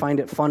kind of find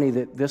it funny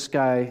that this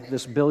guy,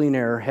 this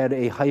billionaire, had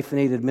a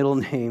hyphenated middle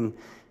name,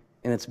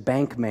 and it's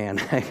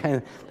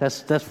Bankman.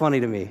 That's funny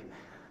to me.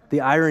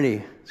 The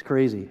irony is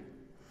crazy.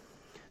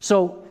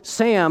 So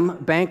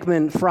Sam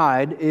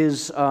Bankman-Fried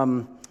is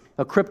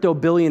a crypto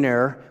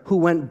billionaire who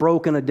went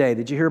broke in a day.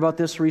 Did you hear about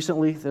this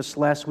recently, this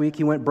last week?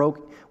 He went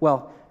broke.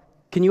 Well,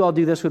 Can you all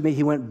do this with me?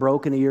 He went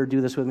broke in a year.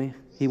 Do this with me.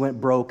 He went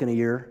broke in a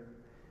year.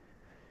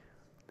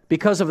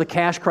 Because of the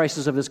cash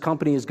crisis of his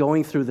company is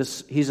going through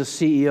this, he's a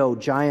CEO,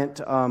 giant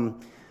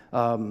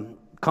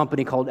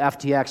company called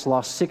FTX,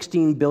 lost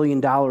 $16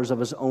 billion of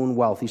his own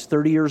wealth. He's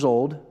 30 years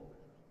old,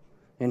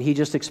 and he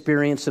just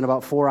experienced in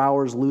about 4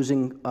 hours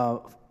losing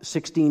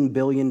 $16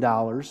 billion.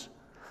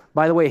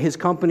 By the way, his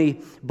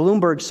company,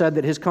 Bloomberg said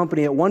that his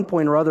company at one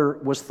point or other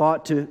was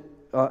thought to,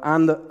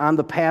 on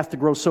the path to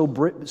grow so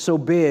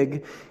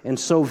big and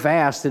so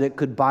vast that it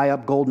could buy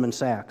up Goldman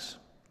Sachs.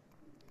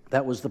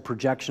 That was the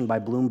projection by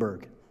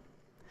Bloomberg.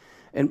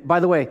 And by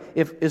the way,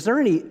 is there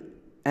any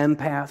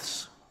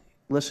empaths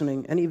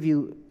listening? Any of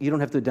you, you don't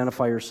have to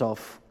identify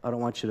yourself. I don't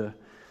want you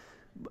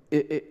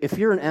to. If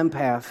you're an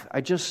empath,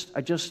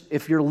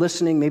 if you're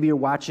listening, maybe you're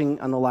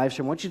watching on the live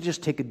stream, I want you to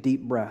just take a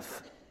deep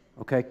breath,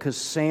 okay? Because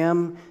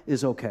Sam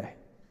is okay.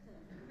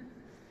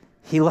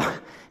 He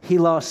lost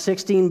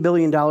 $16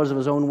 billion of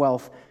his own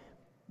wealth,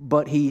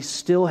 but he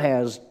still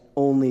has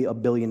only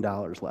 $1 billion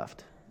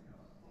left.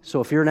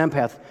 So if you're an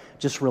empath,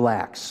 just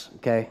relax,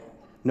 okay?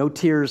 No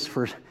tears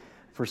for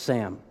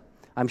Sam.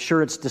 I'm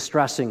sure it's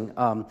distressing.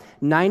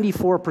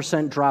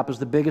 94% drop is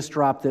the biggest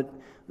drop that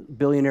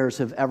billionaires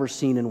have ever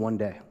seen in one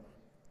day.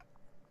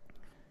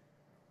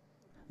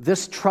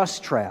 This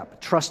trust trap,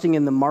 trusting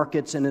in the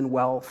markets and in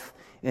wealth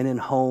and in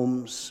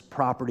homes,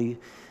 property,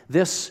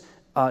 this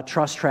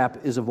trust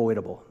trap is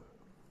avoidable.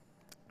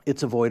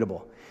 It's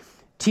avoidable.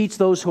 Teach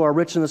those who are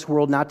rich in this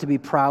world not to be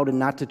proud and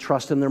not to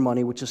trust in their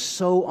money, which is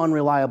so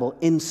unreliable.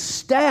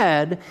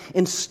 Instead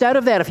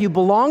of that, if you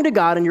belong to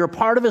God and you're a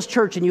part of His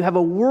church and you have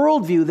a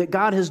worldview that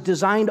God has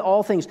designed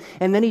all things,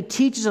 and then He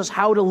teaches us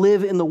how to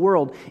live in the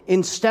world,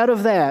 instead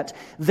of that,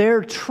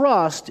 their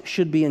trust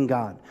should be in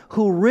God,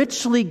 who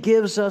richly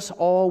gives us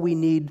all we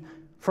need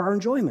for our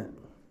enjoyment.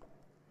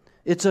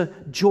 It's a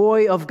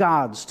joy of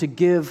God's to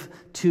give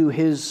to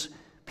His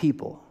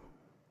people.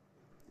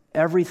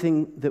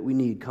 Everything that we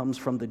need comes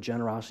from the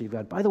generosity of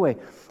God. By the way,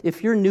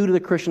 if you're new to the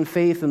Christian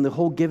faith and the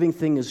whole giving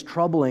thing is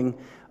troubling,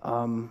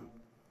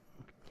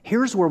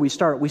 here's where we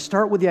start. We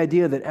start with the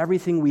idea that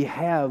everything we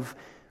have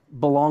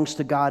belongs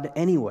to God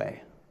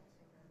anyway.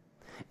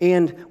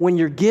 And when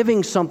you're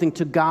giving something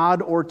to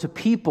God or to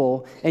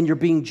people and you're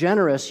being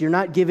generous, you're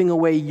not giving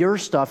away your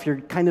stuff,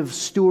 you're kind of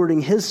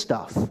stewarding His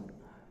stuff.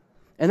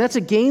 And that's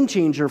a game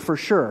changer for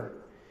sure.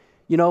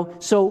 You know,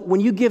 so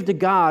when you give to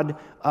God,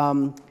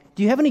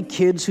 do you have any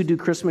kids who do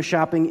Christmas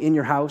shopping in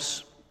your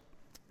house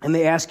and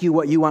they ask you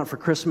what you want for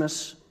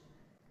Christmas?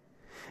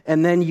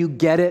 And then you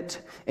get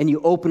it and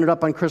you open it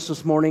up on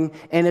Christmas morning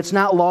and it's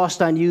not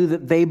lost on you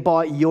that they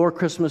bought your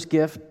Christmas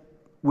gift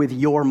with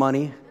your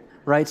money,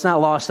 right? It's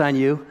not lost on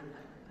you.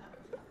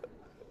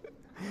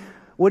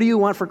 What do you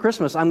want for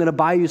Christmas? I'm going to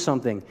buy you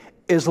something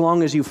as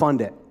long as you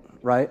fund it,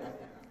 right?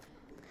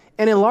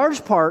 And in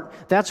large part,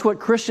 that's what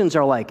Christians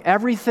are like.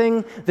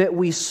 Everything that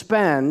we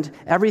spend,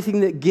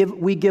 everything that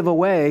we give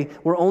away,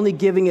 we're only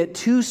giving it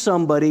to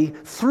somebody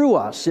through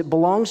us. It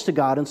belongs to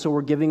God, and so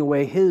we're giving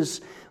away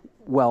His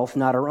wealth,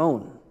 not our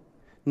own.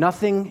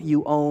 Nothing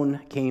you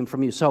own came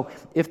from you. So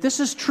if this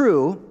is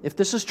true,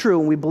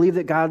 and we believe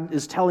that God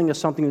is telling us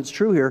something that's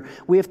true here,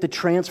 we have to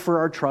transfer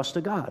our trust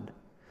to God.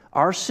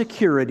 Our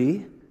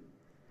security,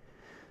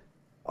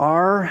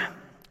 our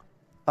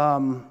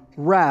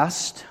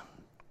rest,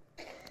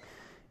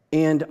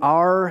 and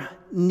our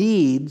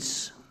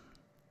needs,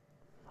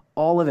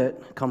 all of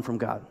it come from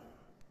God.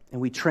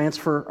 And we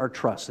transfer our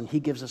trust, and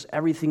He gives us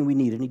everything we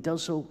need, and He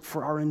does so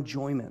for our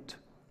enjoyment.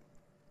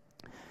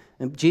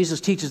 And Jesus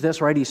teaches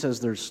this, right? He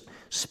says there's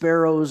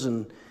sparrows,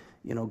 and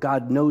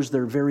God knows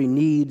their very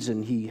needs,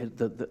 and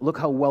look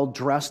how well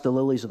dressed the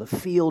lilies of the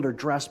field are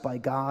dressed by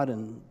God,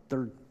 and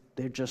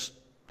they're just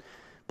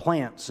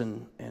plants.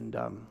 And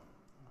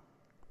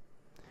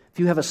if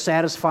you have a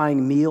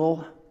satisfying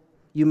meal,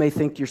 you may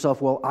think to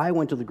yourself, well, I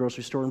went to the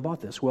grocery store and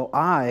bought this. Well,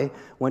 I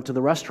went to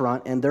the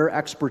restaurant and their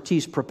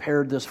expertise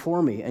prepared this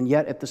for me. And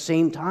yet at the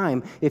same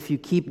time, if you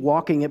keep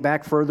walking it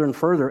back further and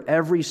further,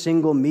 every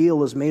single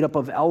meal is made up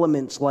of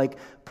elements like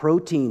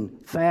protein,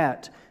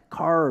 fat,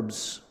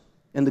 carbs,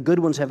 and the good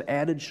ones have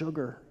added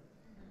sugar.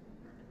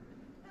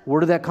 Where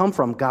did that come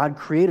from? God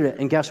created it.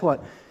 And guess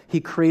what?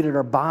 He created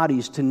our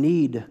bodies to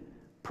need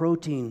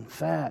protein,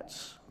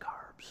 fats,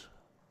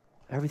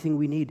 everything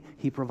we need,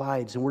 He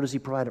provides. And where does He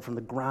provide it? From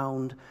the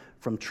ground,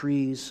 from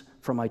trees,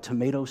 from my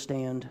tomato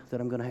stand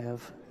that I'm going to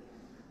have.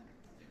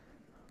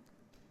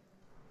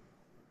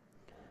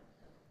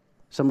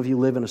 Some of you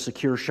live in a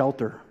secure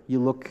shelter.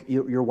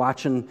 You're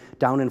watching,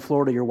 down in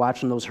Florida, you're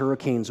watching those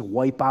hurricanes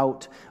wipe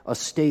out a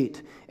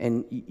state,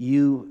 and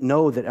you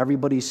know that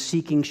everybody's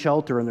seeking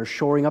shelter, and they're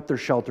shoring up their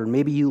shelter. And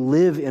maybe you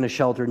live in a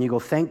shelter, and you go,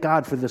 thank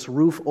God for this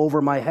roof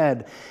over my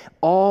head.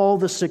 All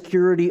the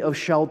security of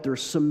shelter,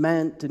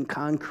 cement and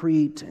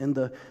concrete, and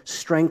the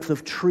strength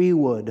of tree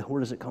wood,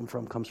 where does it come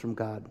from? It comes from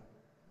God.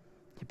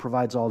 He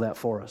provides all that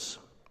for us.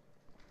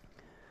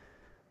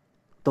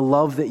 The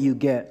love that you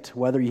get,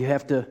 whether you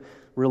have to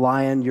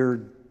rely on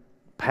your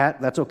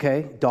pet, that's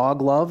okay.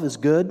 Dog love is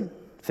good,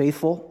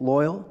 faithful,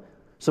 loyal.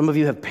 Some of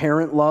you have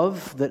parent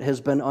love that has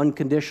been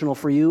unconditional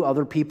for you.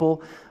 Other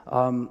people,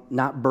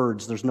 not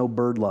birds. There's no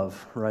bird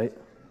love, right?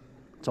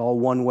 It's all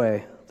one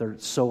way. They're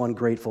so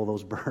ungrateful,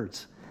 those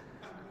birds.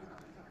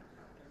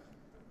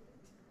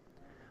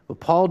 But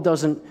Paul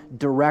doesn't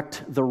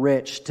direct the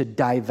rich to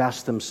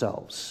divest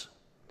themselves.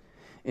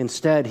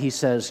 Instead, he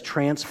says,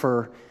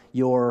 transfer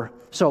your...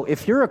 So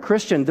if you're a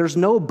Christian, there's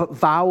no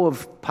vow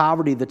of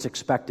poverty that's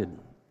expected.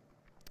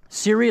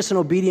 Serious and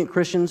obedient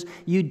Christians,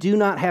 you do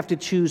not have to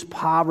choose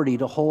poverty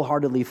to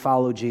wholeheartedly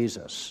follow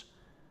Jesus.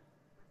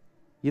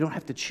 You don't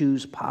have to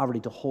choose poverty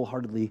to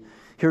wholeheartedly.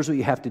 Here's what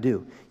you have to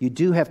do. You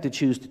do have to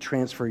choose to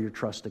transfer your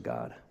trust to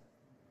God.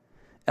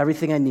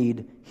 Everything I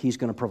need, He's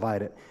going to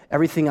provide it.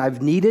 Everything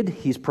I've needed,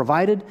 He's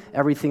provided.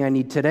 Everything I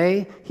need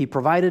today, He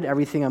provided.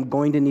 Everything I'm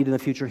going to need in the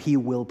future, He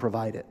will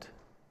provide it.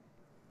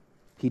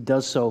 He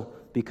does so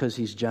because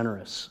He's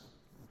generous.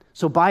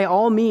 So by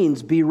all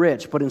means, be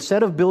rich, but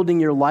instead of building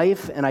your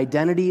life and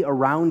identity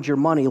around your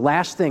money,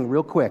 last thing,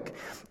 real quick,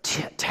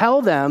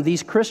 tell them,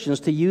 these Christians,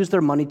 to use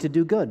their money to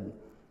do good.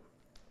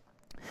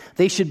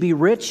 They should be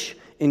rich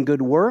in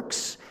good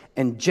works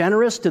and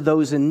generous to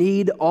those in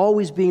need,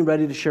 always being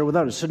ready to share with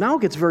others. So now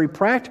it gets very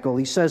practical.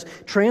 He says,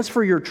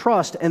 transfer your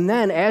trust, and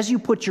then as you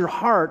put your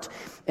heart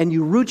and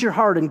you root your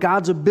heart in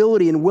God's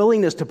ability and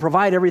willingness to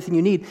provide everything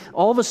you need,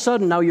 all of a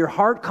sudden now your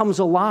heart comes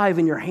alive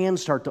and your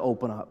hands start to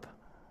open up.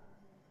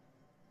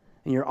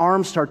 And your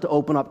arms start to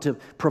open up to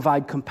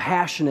provide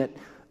compassionate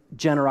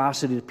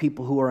generosity to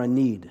people who are in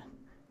need.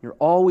 You're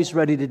always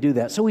ready to do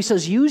that. So he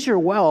says, use your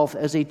wealth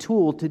as a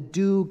tool to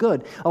do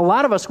good. A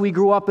lot of us, we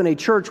grew up in a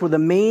church where the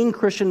main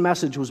Christian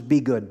message was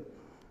be good.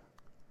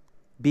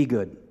 Be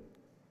good.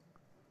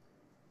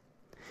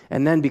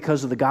 And then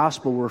because of the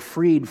gospel, we're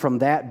freed from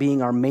that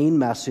being our main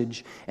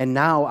message. And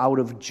now out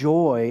of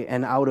joy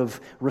and out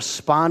of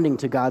responding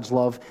to God's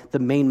love, the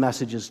main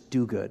message is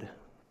do good.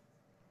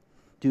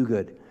 Do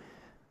good.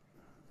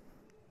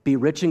 Be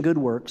rich in good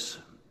works.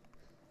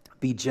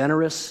 Be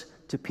generous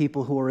to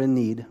people who are in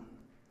need.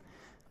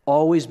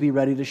 Always be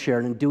ready to share,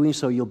 and in doing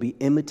so, you'll be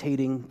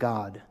imitating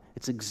God.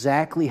 It's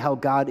exactly how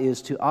God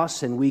is to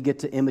us, and we get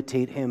to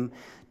imitate Him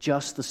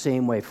just the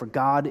same way. For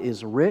God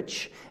is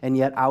rich, and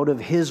yet out of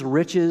His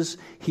riches,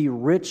 He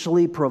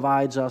richly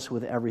provides us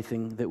with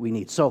everything that we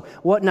need. So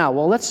what now?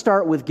 Well, let's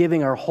start with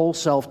giving our whole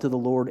self to the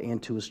Lord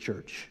and to His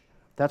church.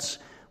 That's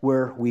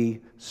where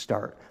we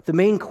start. The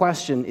main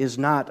question is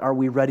not, are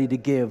we ready to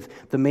give?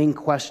 The main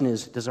question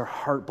is, does our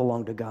heart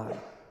belong to God?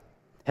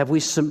 Have we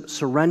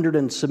surrendered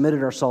and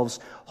submitted ourselves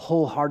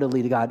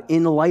wholeheartedly to God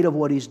in light of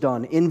what He's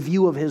done, in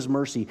view of His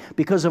mercy,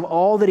 because of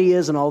all that He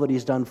is and all that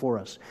He's done for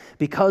us,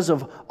 because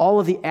of all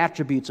of the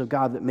attributes of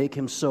God that make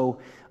Him so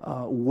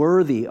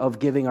worthy of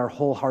giving our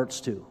whole hearts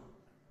to?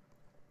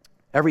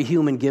 Every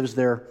human gives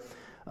their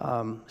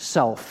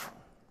self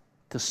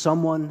to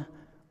someone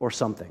or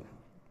something.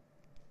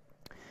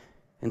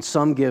 And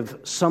some give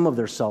some of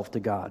their self to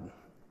God.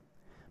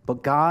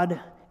 But God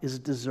is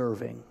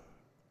deserving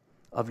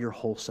of your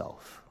whole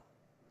self.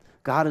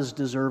 God is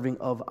deserving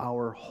of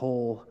our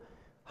whole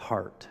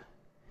heart.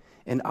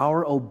 And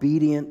our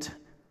obedient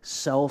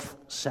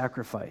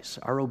self-sacrifice,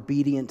 our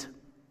obedient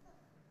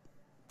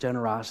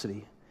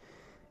generosity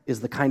is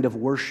the kind of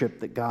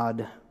worship that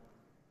God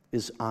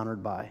is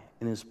honored by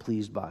and is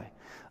pleased by.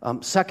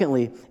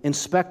 Secondly,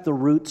 inspect the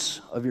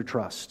roots of your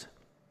trust.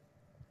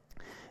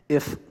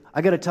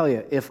 I got to tell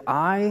you, if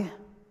I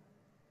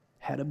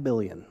had $1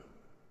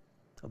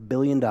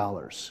 billion,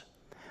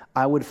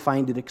 I would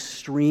find it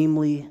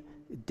extremely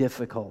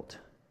difficult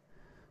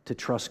to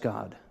trust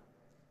God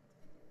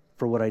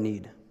for what I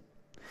need.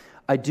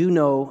 I do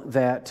know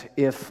that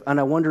and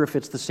I wonder if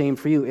it's the same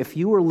for you, if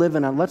you were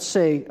living on, let's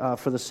say,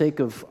 for the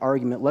sake of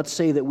argument, let's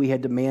say that we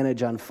had to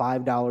manage on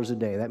 $5 a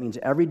day. That means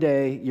every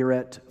day you're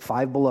at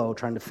Five Below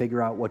trying to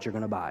figure out what you're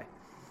going to buy.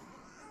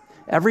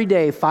 Every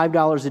day,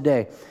 $5 a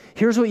day.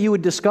 Here's what you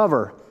would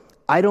discover.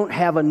 I don't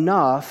have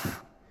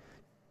enough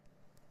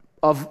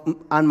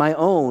on my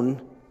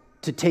own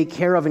to take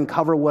care of and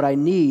cover what I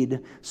need,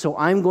 so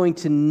I'm going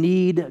to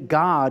need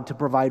God to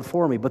provide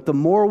for me. But the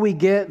more we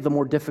get, the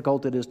more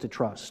difficult it is to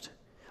trust.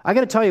 I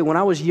got to tell you, when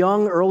I was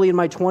young, early in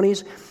my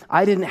 20s,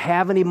 I didn't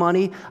have any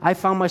money. I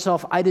found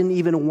myself, I didn't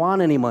even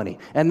want any money.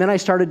 And then I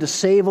started to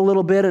save a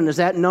little bit, and as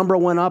that number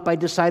went up, I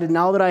decided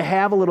now that I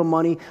have a little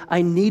money,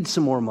 I need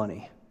some more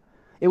money.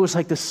 It was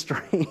like this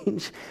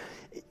strange...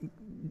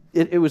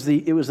 It was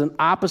an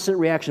opposite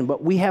reaction,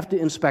 but we have to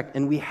inspect,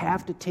 and we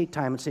have to take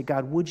time and say,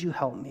 God, would you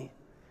help me?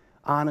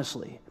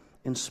 Honestly,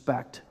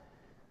 inspect,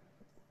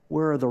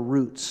 where are the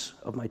roots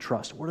of my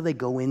trust? Where do they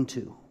go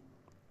into?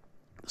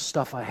 The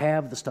stuff I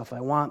have, the stuff I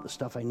want, the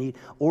stuff I need,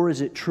 or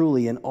is it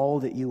truly in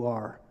all that you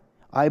are?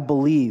 I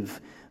believe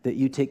that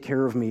you take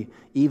care of me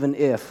even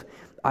if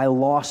I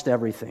lost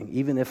everything,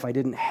 even if I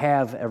didn't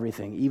have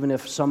everything, even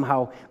if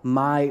somehow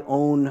my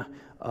own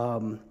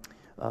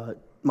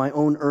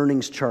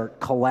earnings chart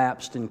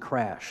collapsed and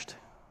crashed.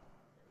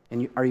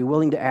 And are you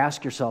willing to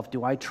ask yourself,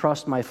 do I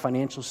trust my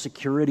financial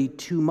security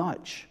too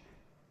much?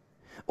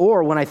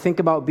 Or when I think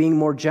about being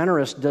more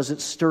generous, does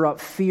it stir up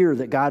fear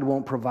that God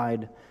won't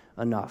provide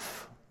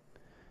enough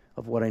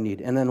of what I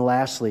need? And then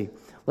lastly,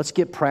 let's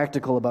get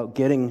practical about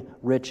getting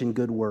rich in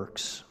good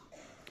works.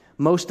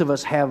 Most of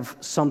us have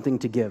something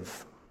to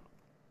give.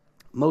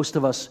 Most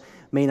of us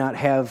may not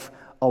have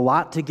a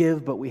lot to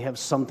give, but we have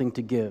something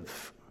to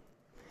give.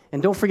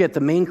 And don't forget,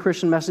 the main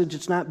Christian message,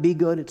 it's not be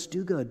good, it's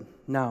do good.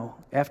 Now,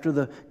 after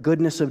the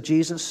goodness of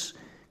Jesus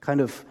kind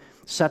of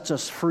sets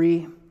us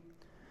free,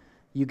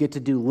 you get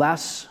to do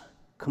less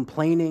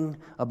complaining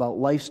about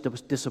life's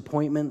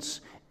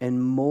disappointments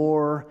and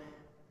more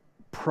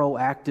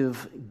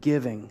proactive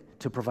giving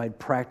to provide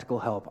practical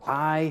help.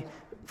 I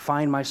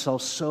find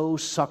myself so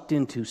sucked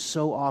into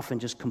so often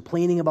just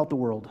complaining about the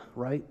world,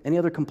 right? Any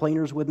other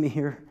complainers with me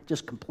here?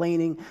 Just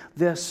complaining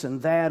this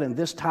and that and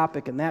this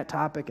topic and that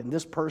topic and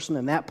this person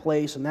and that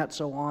place and that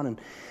so on.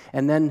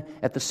 And then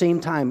at the same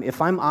time,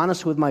 if I'm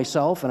honest with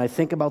myself and I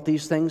think about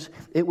these things,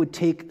 it would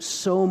take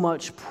so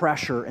much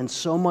pressure and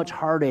so much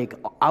heartache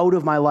out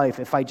of my life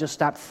if I just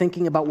stopped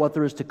thinking about what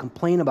there is to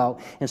complain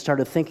about and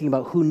started thinking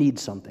about who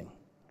needs something.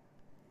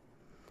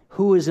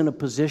 Who is in a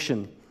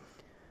position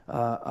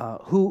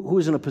who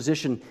is in a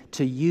position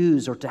to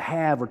use or to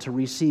have or to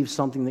receive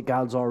something that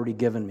God's already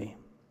given me?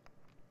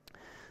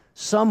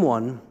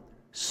 Someone,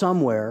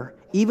 somewhere,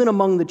 even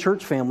among the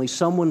church family,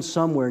 someone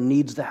somewhere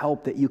needs the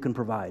help that you can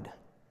provide.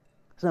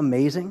 Isn't that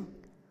amazing?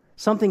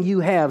 Something you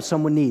have,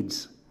 someone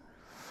needs.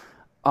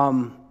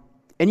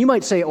 And you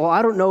might say, well,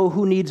 I don't know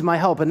who needs my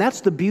help. And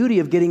that's the beauty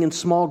of getting in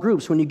small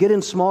groups. When you get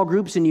in small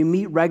groups and you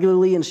meet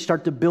regularly and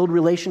start to build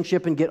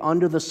relationship and get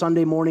under the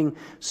Sunday morning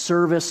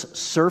service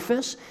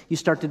surface, you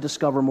start to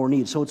discover more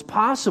needs. So it's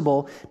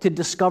possible to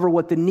discover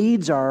what the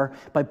needs are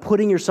by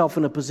putting yourself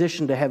in a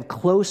position to have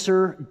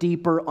closer,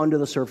 deeper, under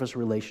the surface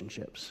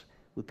relationships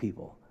with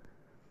people.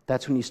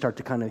 That's when you start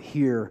to kind of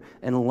hear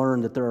and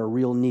learn that there are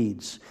real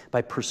needs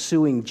by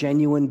pursuing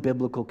genuine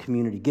biblical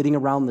community, getting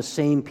around the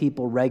same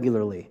people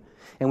regularly.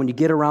 And when you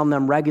get around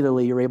them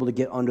regularly, you're able to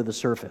get under the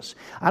surface.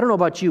 I don't know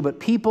about you, but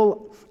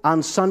people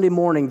on Sunday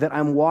morning that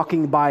I'm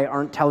walking by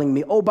aren't telling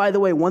me, oh, by the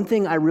way, one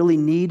thing I really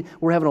need,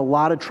 we're having a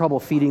lot of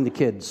trouble feeding the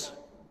kids.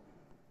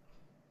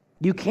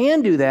 You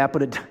can do that,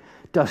 but it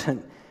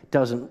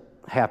doesn't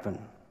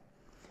happen.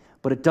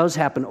 But it does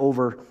happen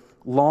over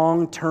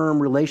long-term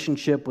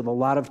relationship with a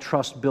lot of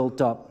trust built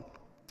up.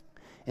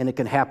 And it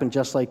can happen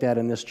just like that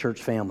in this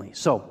church family.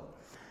 So,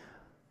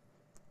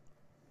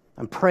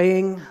 I'm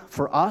praying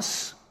for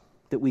us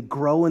that we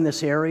grow in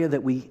this area,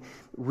 that we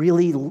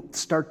really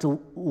start to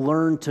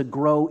learn to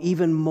grow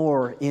even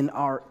more in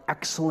our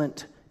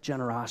excellent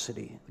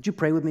generosity. Would you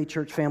pray with me,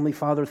 church family?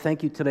 Father,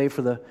 thank you today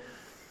for the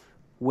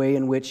way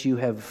in which you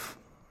have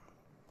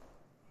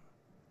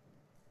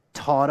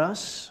taught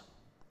us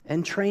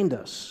and trained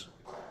us.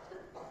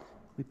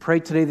 We pray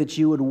today that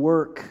you would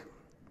work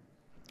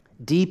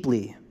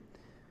deeply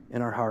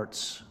in our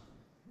hearts.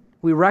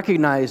 We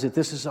recognize that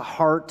this is a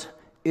heart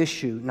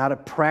issue, not a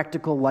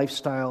practical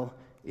lifestyle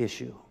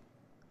issue.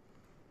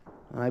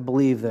 And I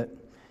believe that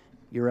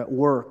you're at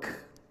work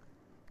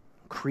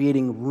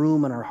creating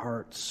room in our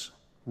hearts,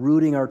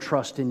 rooting our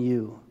trust in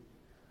you.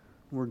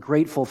 We're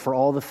grateful for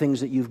all the things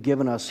that you've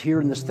given us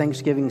here in this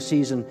Thanksgiving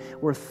season.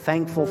 We're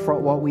thankful for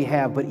what we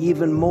have, but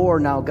even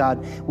more now,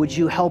 God, would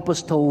you help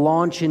us to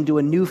launch into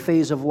a new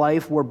phase of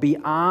life where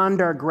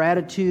beyond our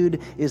gratitude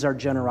is our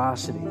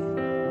generosity.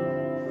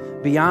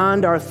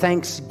 Beyond our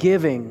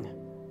thanksgiving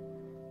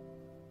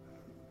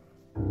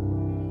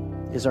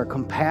is our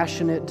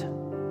compassionate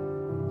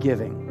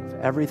giving of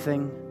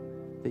everything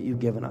that you've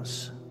given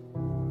us.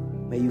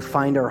 May you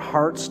find our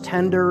hearts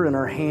tender and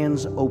our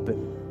hands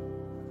open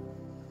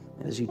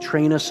as you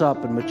train us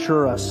up and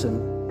mature us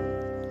and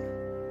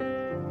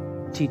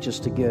teach us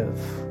to give.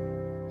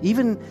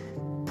 Even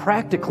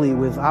practically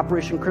with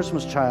Operation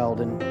Christmas Child,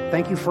 and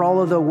thank you for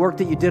all of the work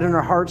that you did in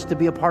our hearts to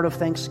be a part of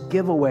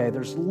Thanksgiveaway.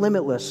 There's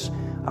limitless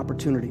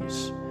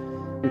opportunities.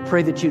 We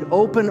pray that you'd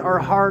open our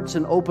hearts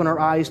and open our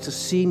eyes to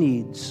see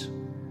needs,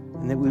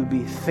 and that we would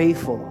be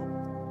faithful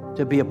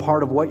to be a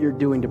part of what you're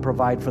doing to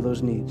provide for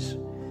those needs.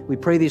 We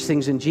pray these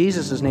things in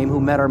Jesus' name, who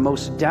met our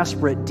most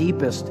desperate,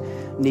 deepest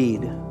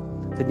need,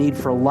 the need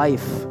for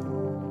life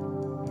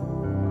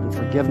and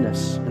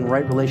forgiveness and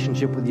right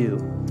relationship with you.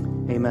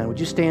 Amen.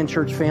 Would you stand,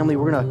 church family?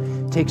 We're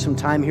going to take some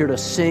time here to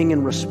sing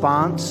in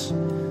response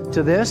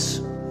to this.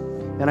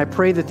 And I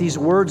pray that these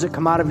words that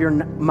come out of your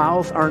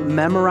mouth aren't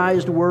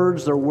memorized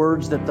words. They're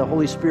words that the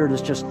Holy Spirit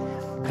is just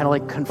kind of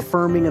like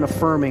confirming and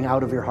affirming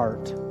out of your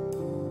heart.